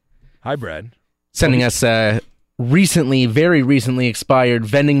Minnesota. Hi, Brad. Sending us... very recently expired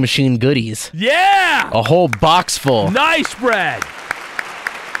vending machine goodies. Yeah! A whole box full. Nice, Brad.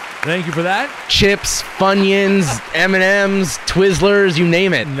 Thank you for that. Chips, Funyuns, M&Ms, Twizzlers, you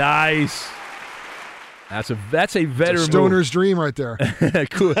name it. Nice. That's a veteran stoner's dream right there.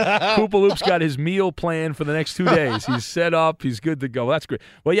 Koopaloop's got his meal plan for the next 2 days. He's set up. He's good to go. That's great.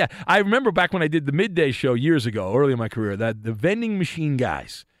 Well, yeah, I remember back when I did the midday show years ago, early in my career, that the vending machine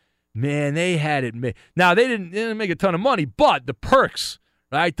guys, man, they had it. Now, they didn't make a ton of money, but the perks,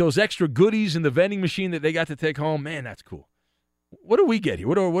 right, those extra goodies in the vending machine that they got to take home, man, that's cool. What do we get here?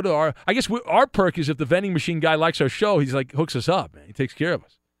 What are our? I guess our perk is if the vending machine guy likes our show, he's like hooks us up, man. He takes care of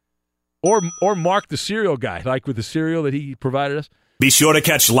us. Or Mark, the cereal guy, like with the cereal that he provided us. Be sure to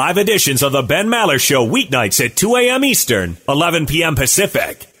catch live editions of the Ben Maller Show weeknights at 2 a.m. Eastern, 11 p.m.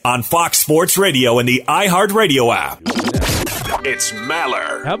 Pacific on Fox Sports Radio and the iHeartRadio app. It's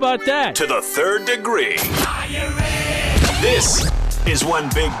Maller. How about that? To the third degree. This is when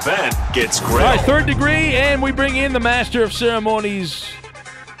Big Ben gets grilled. All right, third degree, and we bring in the master of ceremonies,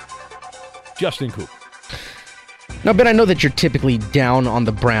 Justin Coop. Now, Ben, I know that you're typically down on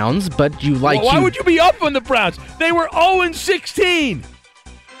the Browns, but you like... Well, why would you be up on the Browns? They were 0-16.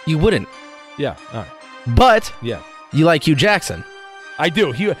 You wouldn't. Yeah, all right. But yeah, you like Hugh Jackson. I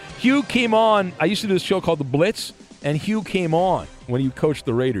do. Hugh came on. I used to do this show called The Blitz, and Hugh came on when he coached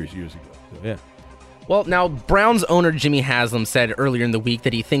the Raiders years ago. So, yeah. Well, now, Browns owner Jimmy Haslam said earlier in the week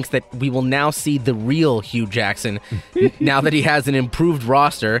that he thinks that we will now see the real Hugh Jackson now that he has an improved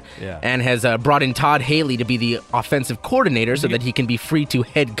roster and has brought in Todd Haley to be the offensive coordinator so that he can be free to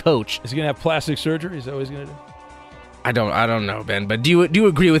head coach. Is he going to have plastic surgery? Is that what he's going to do? I don't know, Ben, but do you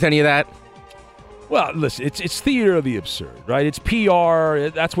agree with any of that? Well, listen, it's theater of the absurd, right? It's PR.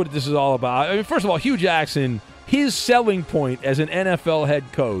 That's what this is all about. I mean, first of all, Hugh Jackson, his selling point as an NFL head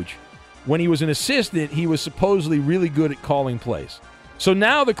coach, when he was an assistant, he was supposedly really good at calling plays. So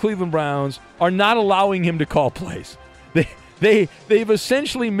now the Cleveland Browns are not allowing him to call plays. They've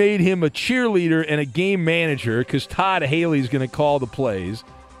essentially made him a cheerleader and a game manager because Todd Haley's going to call the plays.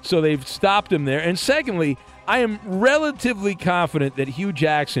 So they've stopped him there. And secondly, I am relatively confident that Hugh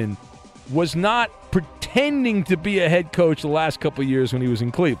Jackson was not pretending to be a head coach the last couple of years when he was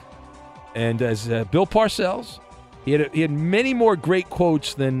in Cleveland. And as Bill Parcells, he had many more great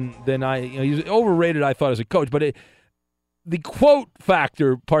quotes than I. He was overrated, I thought, as a coach. But the quote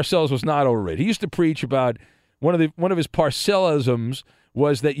factor, Parcells was not overrated. He used to preach about one of his Parcellisms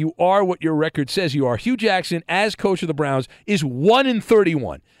was that you are what your record says you are. Hugh Jackson, as coach of the Browns, is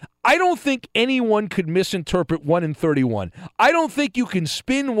 1-31. I don't think anyone could misinterpret 1-31. I don't think you can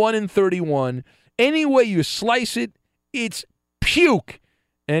spin 1-31. Any way you slice it, it's puke.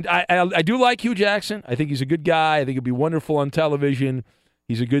 And I do like Hugh Jackson. I think he's a good guy. I think he'll be wonderful on television.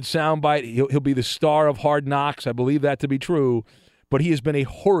 He's a good soundbite. He'll be the star of Hard Knocks. I believe that to be true. But he has been a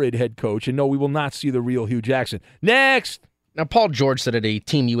horrid head coach. And no, we will not see the real Hugh Jackson. Next! Now, Paul George said at a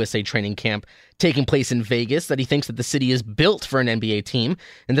Team USA training camp taking place in Vegas that he thinks that the city is built for an NBA team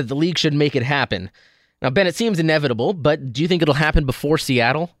and that the league should make it happen. Now, Ben, it seems inevitable, but do you think it'll happen before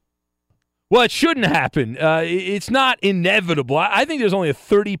Seattle? Well, it shouldn't happen. It's not inevitable. I think there's only a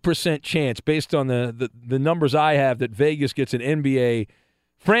 30% chance, based on the numbers I have, that Vegas gets an NBA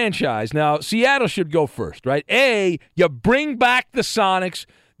franchise. Now, Seattle should go first, right? You bring back the Sonics.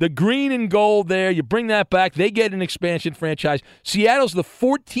 The green and gold there, you bring that back. They get an expansion franchise. Seattle's the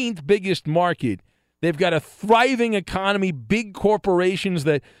 14th biggest market. They've got a thriving economy, big corporations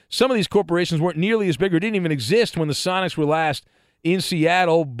that some of these corporations weren't nearly as big or didn't even exist when the Sonics were last in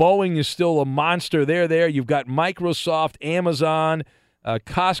Seattle. Boeing is still a monster. They're there. You've got Microsoft, Amazon,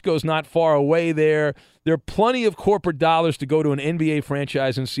 Costco's not far away there. There are plenty of corporate dollars to go to an NBA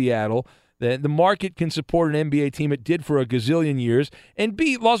franchise in Seattle. The market can support an NBA team. It did for a gazillion years. And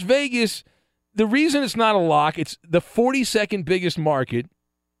B, Las Vegas, the reason it's not a lock, it's the 42nd biggest market,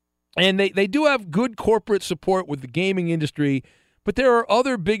 and they do have good corporate support with the gaming industry, but there are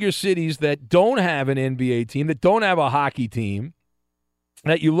other bigger cities that don't have an NBA team, that don't have a hockey team,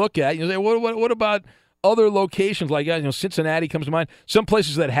 that you look at. You say, what about other locations? Like Cincinnati comes to mind. Some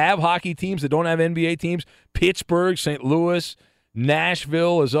places that have hockey teams that don't have NBA teams, Pittsburgh, St. Louis,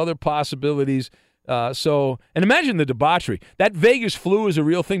 Nashville as other possibilities. And imagine the debauchery. That Vegas flu is a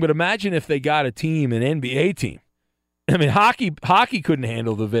real thing, but imagine if they got a team, an NBA team. I mean, hockey couldn't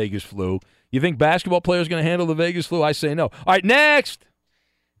handle the Vegas flu. You think basketball players going to handle the Vegas flu? I say no. All right, next.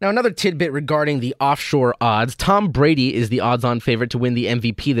 Now, another tidbit regarding the offshore odds. Tom Brady is the odds-on favorite to win the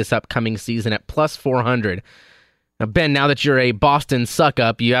MVP this upcoming season at plus 400. Now, Ben, now that you're a Boston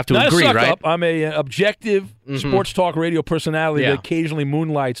suck-up, you have to agree, right? Up. I'm a objective sports talk radio personality that occasionally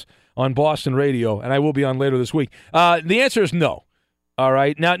moonlights on Boston radio, and I will be on later this week. The answer is no. All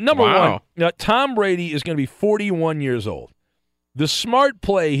right? Now, number one, Tom Brady is going to be 41 years old. The smart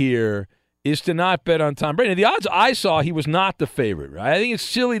play here is to not bet on Tom Brady. Now, the odds I saw, he was not the favorite. Right? I think it's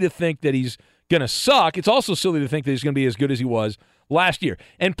silly to think that he's going to suck. It's also silly to think that he's going to be as good as he was last year.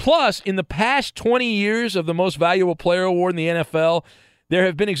 And plus, in the past 20 years of the Most Valuable Player Award in the NFL, there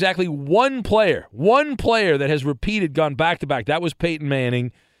have been exactly one player that has gone back-to-back. That was Peyton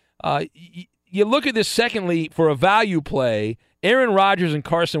Manning. You look at this, secondly, for a value play, Aaron Rodgers and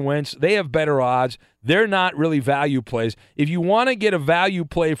Carson Wentz, they have better odds. They're not really value plays. If you want to get a value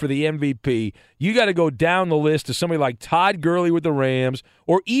play for the MVP, you got to go down the list to somebody like Todd Gurley with the Rams,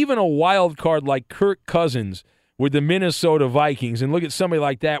 or even a wild card like Kirk Cousins with the Minnesota Vikings, and look at somebody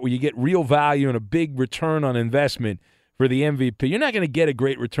like that where you get real value and a big return on investment for the MVP. You're not going to get a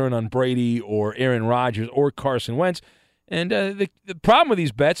great return on Brady or Aaron Rodgers or Carson Wentz. And the problem with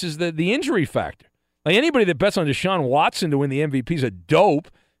these bets is the injury factor. Like anybody that bets on Deshaun Watson to win the MVP is a dope.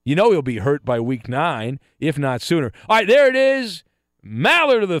 You know he'll be hurt by week 9, if not sooner. All right, there it is.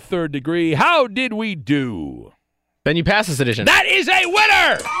 Maller to the third degree. How did we do? Ben, you passed this edition. That is a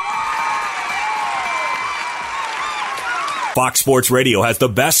winner! Fox Sports Radio has the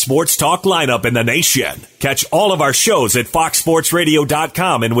best sports talk lineup in the nation. Catch all of our shows at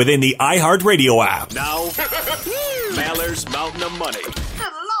foxsportsradio.com and within the iHeartRadio app. Now, Maller's Mountain of Money. Good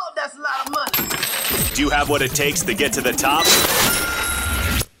Lord, that's a lot of money. Do you have what it takes to get to the top?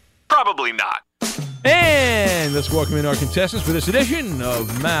 Probably not. And let's welcome in our contestants for this edition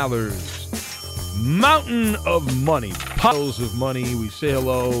of Maller's Mountain of Money. Piles of money. We say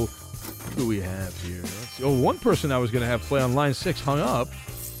hello. Who do we have here? Let's see. Oh, one person I was going to have play on line 6 hung up.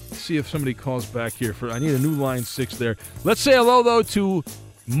 Let's see if somebody calls back here. I need a new line 6 there. Let's say hello, though, to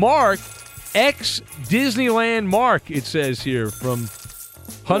Mark, ex-Disneyland Mark, it says here, from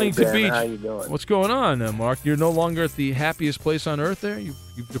Huntington Ben, Beach. how you doing? What's going on, Mark? You're no longer at the happiest place on earth there?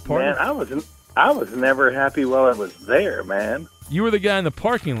 You've departed? Man, I was never happy while I was there, man. You were the guy in the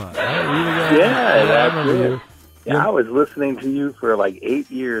parking lot, right? Were you the guy? Yeah, I remember you. Yeah, I was listening to you for like 8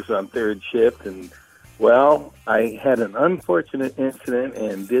 years on third shift, and, well, I had an unfortunate incident,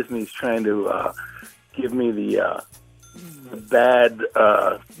 and Disney's trying to give me the bad,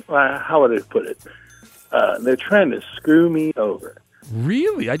 how would I put it? They're trying to screw me over.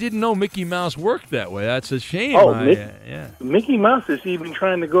 Really? I didn't know Mickey Mouse worked that way. That's a shame. Oh, Mickey Mouse is even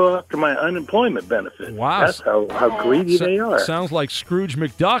trying to go after my unemployment benefit. Wow. That's how greedy they are. Sounds like Scrooge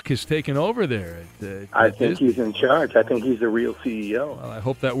McDuck has taken over there. I think he's in charge. I think he's the real CEO. Well, I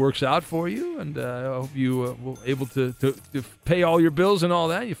hope that works out for you, and I hope you will able to pay all your bills and all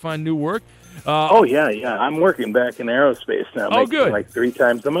that. You find new work. Yeah. I'm working back in aerospace now. Oh, making good. Like 3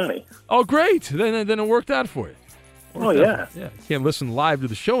 times the money. Oh, great. Then it worked out for you. Yeah. Yeah. You can't listen live to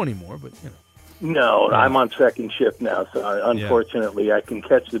the show anymore, but, you know. No, I'm on second shift now, so unfortunately I can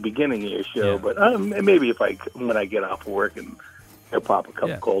catch the beginning of your show. But maybe when I get off of work and I'll pop a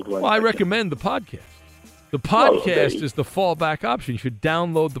couple cold ones. Well, I recommend the podcast. The podcast is the fallback option. You should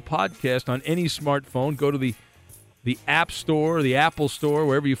download the podcast on any smartphone. Go to the App Store, the Apple Store,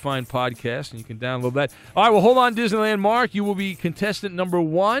 wherever you find podcasts, and you can download that. All right, well, hold on, Disneyland Mark. You will be contestant number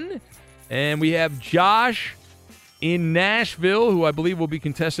 1. And we have Josh in Nashville, who I believe will be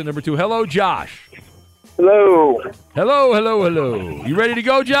contestant number 2. Hello, Josh. Hello. Hello. You ready to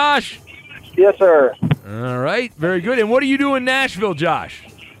go, Josh? Yes, sir. All right, very good. And what do you do in Nashville, Josh?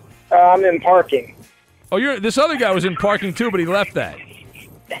 I'm in parking. Oh, this other guy was in parking too, but he left that.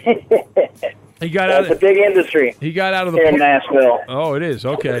 He got out. It's a big industry. He got out of the here in Nashville. Oh, it is.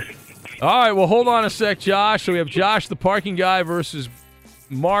 Okay. All right. Well, hold on a sec, Josh. So we have Josh, the parking guy, versus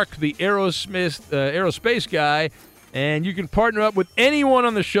Mark, the aerospace guy. And you can partner up with anyone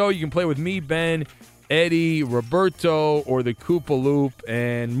on the show. You can play with me, Ben, Eddie, Roberto, or the Koopa Loop.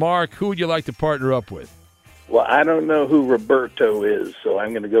 And Mark, who would you like to partner up with? Well, I don't know who Roberto is, so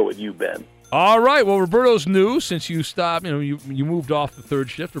I'm going to go with you, Ben. All right. Well, Roberto's new since you stopped. You moved off the third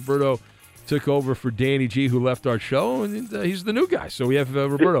shift. Roberto took over for Danny G, who left our show, and he's the new guy. So we have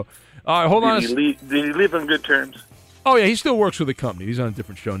Roberto. All right, hold on. Did he leave on good terms? Oh, yeah, he still works with the company. He's on a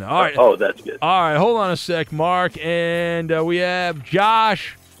different show now. All right. Oh, that's good. All right, hold on a sec, Mark. And we have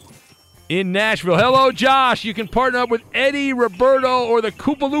Josh in Nashville. Hello, Josh. You can partner up with Eddie, Roberto, or the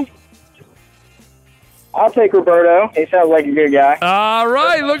Koopa Loop. I'll take Roberto. He sounds like a good guy. All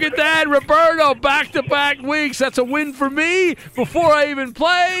right, look at that. Roberto, back-to-back weeks. That's a win for me before I even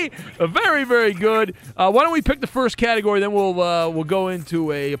play. Very, very good. Why don't we pick the first category, then we'll go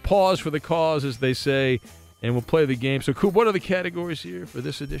into a pause for the cause, as they say, and we'll play the game. So, Coop, what are the categories here for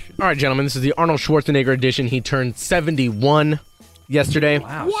this edition? All right, gentlemen, this is the Arnold Schwarzenegger edition. He turned 71 yesterday.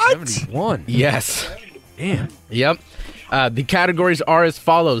 Wow, what? 71? Yes. Damn. Yep. The categories are as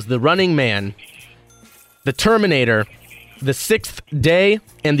follows. The Running Man, The Terminator, The Sixth Day,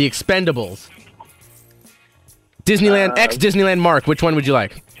 and The Expendables. Disneyland, ex-Disneyland Mark, which one would you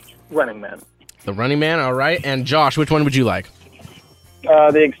like? Running Man. The Running Man, all right. And Josh, which one would you like?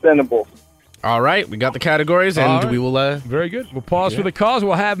 The Expendables. All right, we got the categories, and we will... Very good. We'll pause for the cause.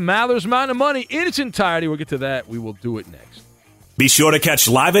 We'll have Mather's Mountain of Money in its entirety. We'll get to that. We will do it next. Be sure to catch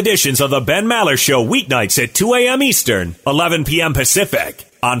live editions of the Ben Maller Show weeknights at 2 a.m. Eastern, 11 p.m. Pacific,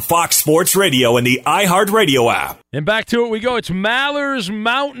 on Fox Sports Radio and the iHeartRadio app. And back to it we go. It's Maller's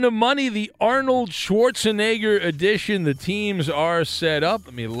Mountain of Money, the Arnold Schwarzenegger edition. The teams are set up.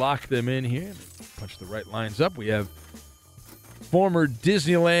 Let me lock them in here. Punch the right lines up. We have former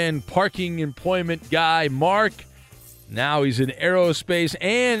Disneyland parking employment guy, Mark. Now he's in aerospace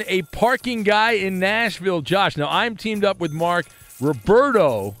and a parking guy in Nashville, Josh. Now I'm teamed up with Mark.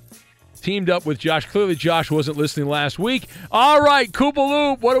 Roberto teamed up with Josh. Clearly Josh wasn't listening last week. All right, Koopa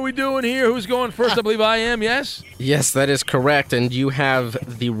Loop, what are we doing here? Who's going first? I believe I am, yes? Yes, that is correct. And you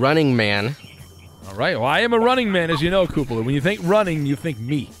have the Running Man. All right, well, I am a running man, as you know, Koopa Loop. When you think running, you think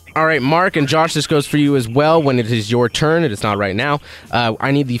me. All right, Mark and Josh, this goes for you as well when it is your turn. It is not right now.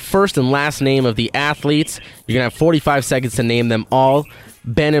 I need the first and last name of the athletes. You're going to have 45 seconds to name them all.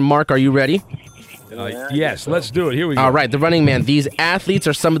 Ben and Mark, are you ready? Yes, let's do it. Here we go. All right, the Running Man. These athletes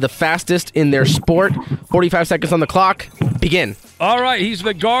are some of the fastest in their sport. 45 seconds on the clock. Begin. All right, he's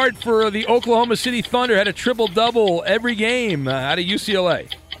the guard for the Oklahoma City Thunder. Had a triple-double every game out of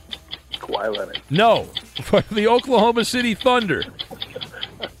UCLA. Kawhi Leonard. No, for the Oklahoma City Thunder.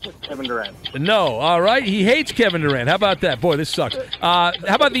 Kevin Durant. No. All right. He hates Kevin Durant. How about that? Boy, this sucks. How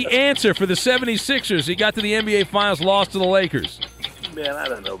about the answer for the 76ers? He got to the NBA Finals, lost to the Lakers. Man, I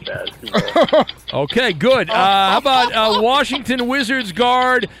don't know basketball. Okay, good. How about Washington Wizards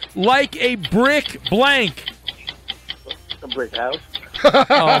guard like a brick blank? A brick house.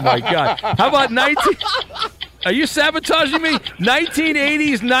 Oh, my God. How about 19... Are you sabotaging me?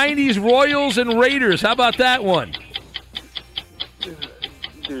 1980s, 90s Royals and Raiders. How about that one?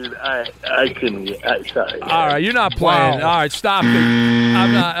 Dude, I couldn't get... sorry. All right, you're not playing. Wow. All right, stop it.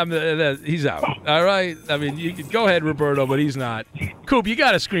 I'm not. He's out. All right? I mean, you can go ahead, Roberto, but he's not. Coop, you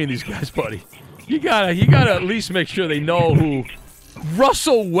got to screen these guys, buddy. You gotta at least make sure they know who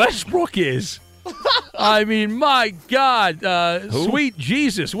Russell Westbrook is. I mean, my God. Sweet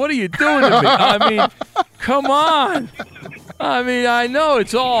Jesus, what are you doing to me? I mean, come on. I mean, I know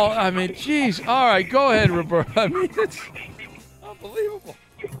it's all... I mean, geez. All right, go ahead, Roberto. I mean, it's unbelievable.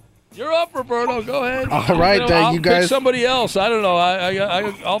 You're up, Roberto. Go ahead. All right, I'll you guys. Pick somebody else. I don't know.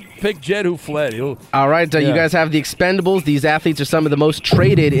 I'll pick Jed who fled. All right, you guys have the Expendables. These athletes are some of the most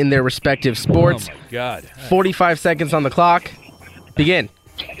traded in their respective sports. Oh my God. 45 seconds on the clock. Begin.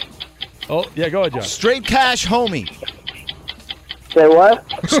 Oh yeah, go ahead, John. Straight cash, homie. Say what?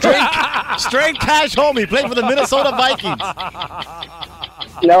 Straight cash, homie. Played for the Minnesota Vikings.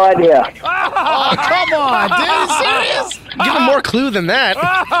 No idea. Oh, come on, dude. Serious? Give him more clue than that.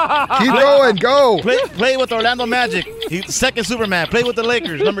 Keep going. Go. Play with Orlando Magic. He's the second Superman. Play with the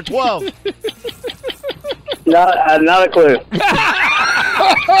Lakers. Number 12. Not a clue.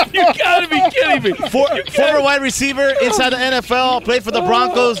 You gotta be kidding me. Former wide receiver inside the NFL. Played for the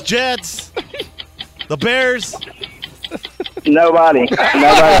Broncos, Jets, the Bears. Nobody.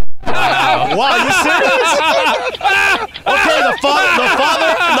 Wow, you serious? Okay, the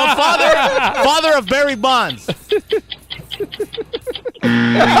father of Barry Bonds. It's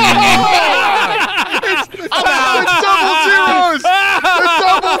double zeros. It's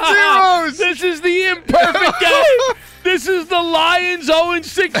double zeros. This is the imperfect game. This is the Lions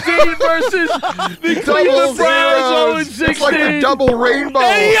 0-16 versus the Cleveland Browns 0-16. It's like a double rainbow.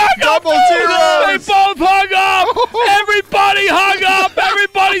 Double zeros. They both hung up. Everybody hung up.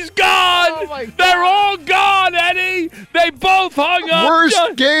 Everybody's gone. Oh they're all gone, Eddie. They both hung up.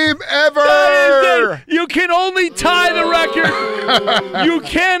 Worst game ever. You can only tie the record. You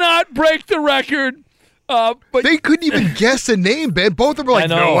cannot break the record. But they couldn't even guess a name, Ben. Both of them were like,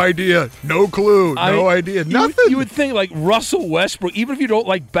 no idea, no clue, no idea, nothing. You would think like Russell Westbrook, even if you don't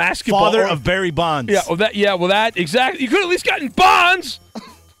like basketball. Father of Barry Bonds. Yeah, well, that exactly. You could at least gotten Bonds.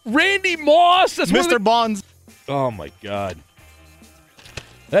 Randy Moss. That's Mr. Bonds. Oh, my God.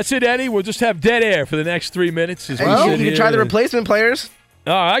 That's it, Eddie. We'll just have dead air for the next 3 minutes. You can try the replacement players.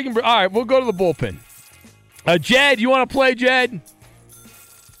 All right, all right, we'll go to the bullpen. Jed, you want to play, Jed?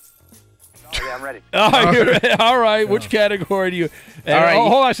 Oh, yeah, I'm ready. All right. Which category do you? All right.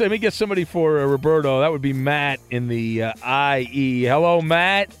 Hold on a second. Let me get somebody for Roberto. That would be Matt in the IE. Hello,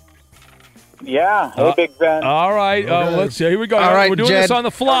 Matt. Yeah. Hey, Big Ben. All right. Let's see. Here we go. All right, we're doing Jed, this on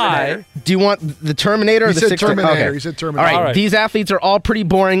the fly. Terminator. Do you want the Terminator or the Sixth Terminator? Okay. He said Terminator. All right. These athletes are all pretty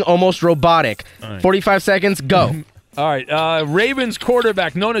boring, almost robotic. Right. 45 seconds. Go. All right, Ravens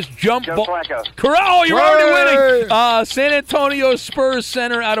quarterback known as Jump Joe Ball. Flacco. Correct. Oh, you're already winning. San Antonio Spurs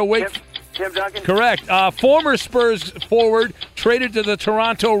center out of Wake. Tim Duncan. Correct. Former Spurs forward traded to the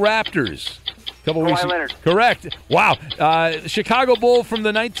Toronto Raptors. Couple weeks. Leonard. Correct. Wow. Chicago Bull from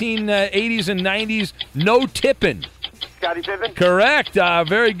the 1980s and 90s. No tipping. Scottie Pippen. Correct.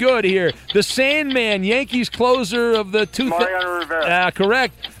 Very good here. The Sandman, Yankees closer of the Mariano Rivera.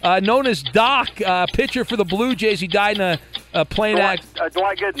 correct. Known as Doc, pitcher for the Blue Jays. He died in a plane accident.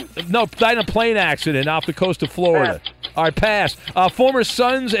 Dwight Gooden. No, died in a plane accident off the coast of Florida. Pass. All right, pass. Former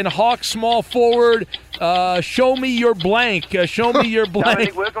Suns and Hawks small forward. Show me your blank. Show me your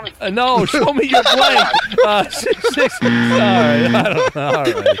blank. No, show me your blank. Six. All right, I don't know. All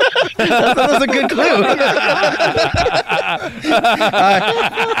right. That was a good clue.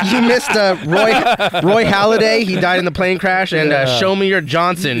 You missed Roy Halladay. He died in the plane crash. And show me your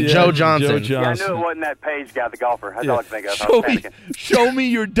Johnson, Joe Johnson. Yeah, I knew it wasn't that Page guy, the golfer. That's all I could think of. Show me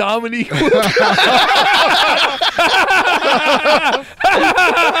your Dominique.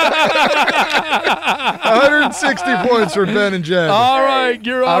 160 points for Ben and Jed. All right,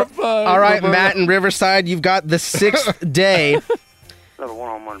 you're up. All right, Matt in Riverside, you've got the sixth day.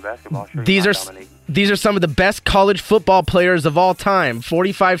 One-on-one basketball. Sure, These are some of the best college football players of all time.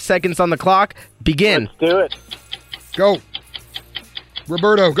 45 seconds on the clock. Begin. Let's do it. Go.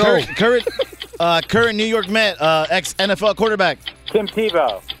 Roberto, go. Current New York Met, ex-NFL quarterback. Tim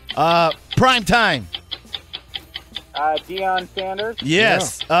Tebow. Prime time. Deion Sanders.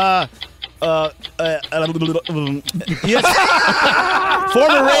 Yes. Yes.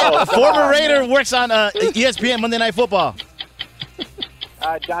 Former Raider works on ESPN Monday Night Football.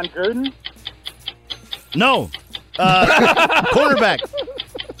 John Gruden. No.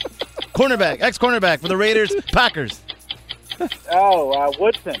 Cornerback, ex-cornerback for the Raiders, Packers.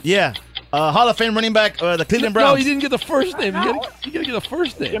 Woodson. Yeah. Hall of Fame running back, the Cleveland Browns. No, you didn't get the first name. You gotta get the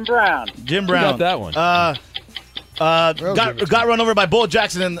first name. Jim Brown. Jim Brown. You got that one. Got run over by Bo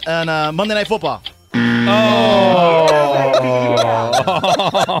Jackson on Monday Night Football.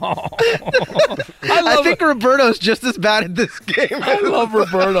 I think Roberto's just as bad at this game. I love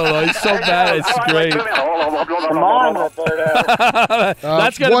Roberto. He's so bad. It's great. Come on, Roberto.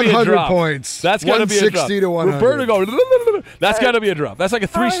 That's got to be a 100 drop. points. That's got to be a drop. 160 to 100. Roberto going. That's got to be a drop. That's like a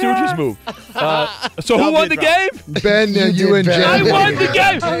Three Stooges move. So who won the game? Ben, you and Jen. I won the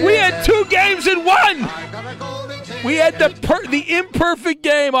game. We had 2 games in 1. We had the imperfect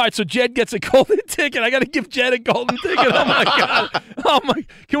game. All right, so Jed gets a golden ticket. I got to give Jed a golden ticket. Oh, my God. Oh, my.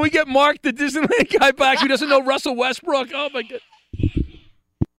 Can we get Mark, the Disneyland guy, back who doesn't know Russell Westbrook? Oh, my God.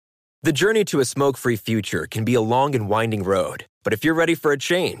 The journey to a smoke-free future can be a long and winding road. But if you're ready for a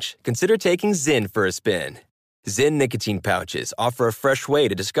change, consider taking Zyn for a spin. Zyn nicotine pouches offer a fresh way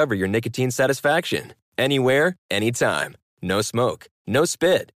to discover your nicotine satisfaction. Anywhere, anytime. No smoke, no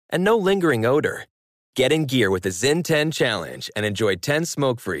spit, and no lingering odor. Get in gear with the Zyn 10 Challenge and enjoy 10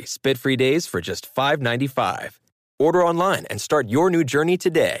 smoke-free, spit-free days for just $5.95. Order online and start your new journey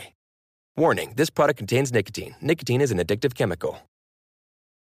today. Warning, this product contains nicotine. Nicotine is an addictive chemical.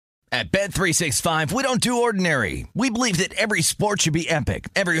 At Bet365, we don't do ordinary. We believe that every sport should be epic.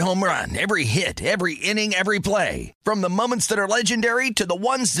 Every home run, every hit, every inning, every play. From the moments that are legendary to the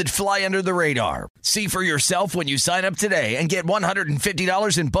ones that fly under the radar. See for yourself when you sign up today and get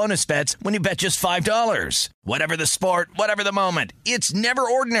 $150 in bonus bets when you bet just $5. Whatever the sport, whatever the moment, it's never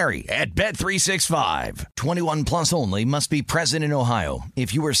ordinary at Bet365. 21 plus only. Must be present in Ohio.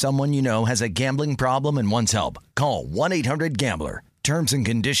 If you or someone you know has a gambling problem and wants help, call 1-800-GAMBLER. Terms and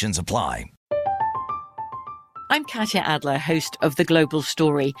conditions apply. I'm Katya Adler, host of The Global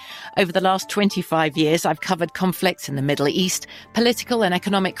Story. Over the last 25 years, I've covered conflicts in the Middle East, political and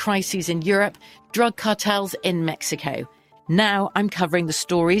economic crises in Europe, drug cartels in Mexico. Now I'm covering the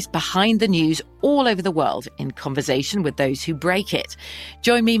stories behind the news all over the world in conversation with those who break it.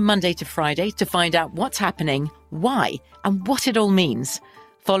 Join me Monday to Friday to find out what's happening, why, and what it all means.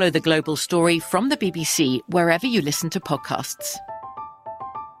 Follow The Global Story from the BBC wherever you listen to podcasts.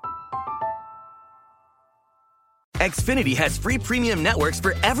 Xfinity has free premium networks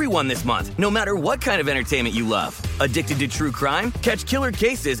for everyone this month, no matter what kind of entertainment you love. Addicted to true crime? Catch killer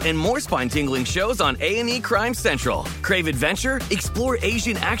cases and more spine-tingling shows on A&E Crime Central. Crave adventure? Explore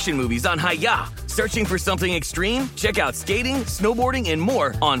Asian action movies on Hi-Ya. Searching for something extreme? Check out skating, snowboarding, and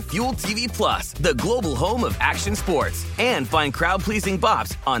more on Fuel TV Plus, the global home of action sports. And find crowd-pleasing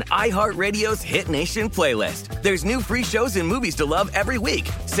bops on iHeartRadio's Hit Nation playlist. There's new free shows and movies to love every week.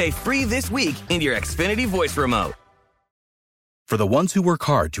 Say free this week in your Xfinity voice remote. For the ones who work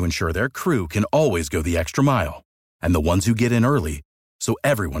hard to ensure their crew can always go the extra mile, and the ones who get in early so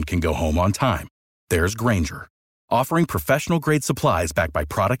everyone can go home on time, there's Grainger, offering professional-grade supplies backed by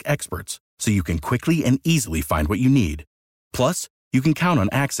product experts so you can quickly and easily find what you need. Plus, you can count on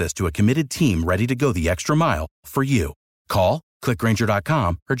access to a committed team ready to go the extra mile for you. Call, click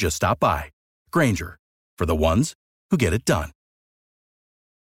Grainger.com, or just stop by. Grainger, for the ones who get it done.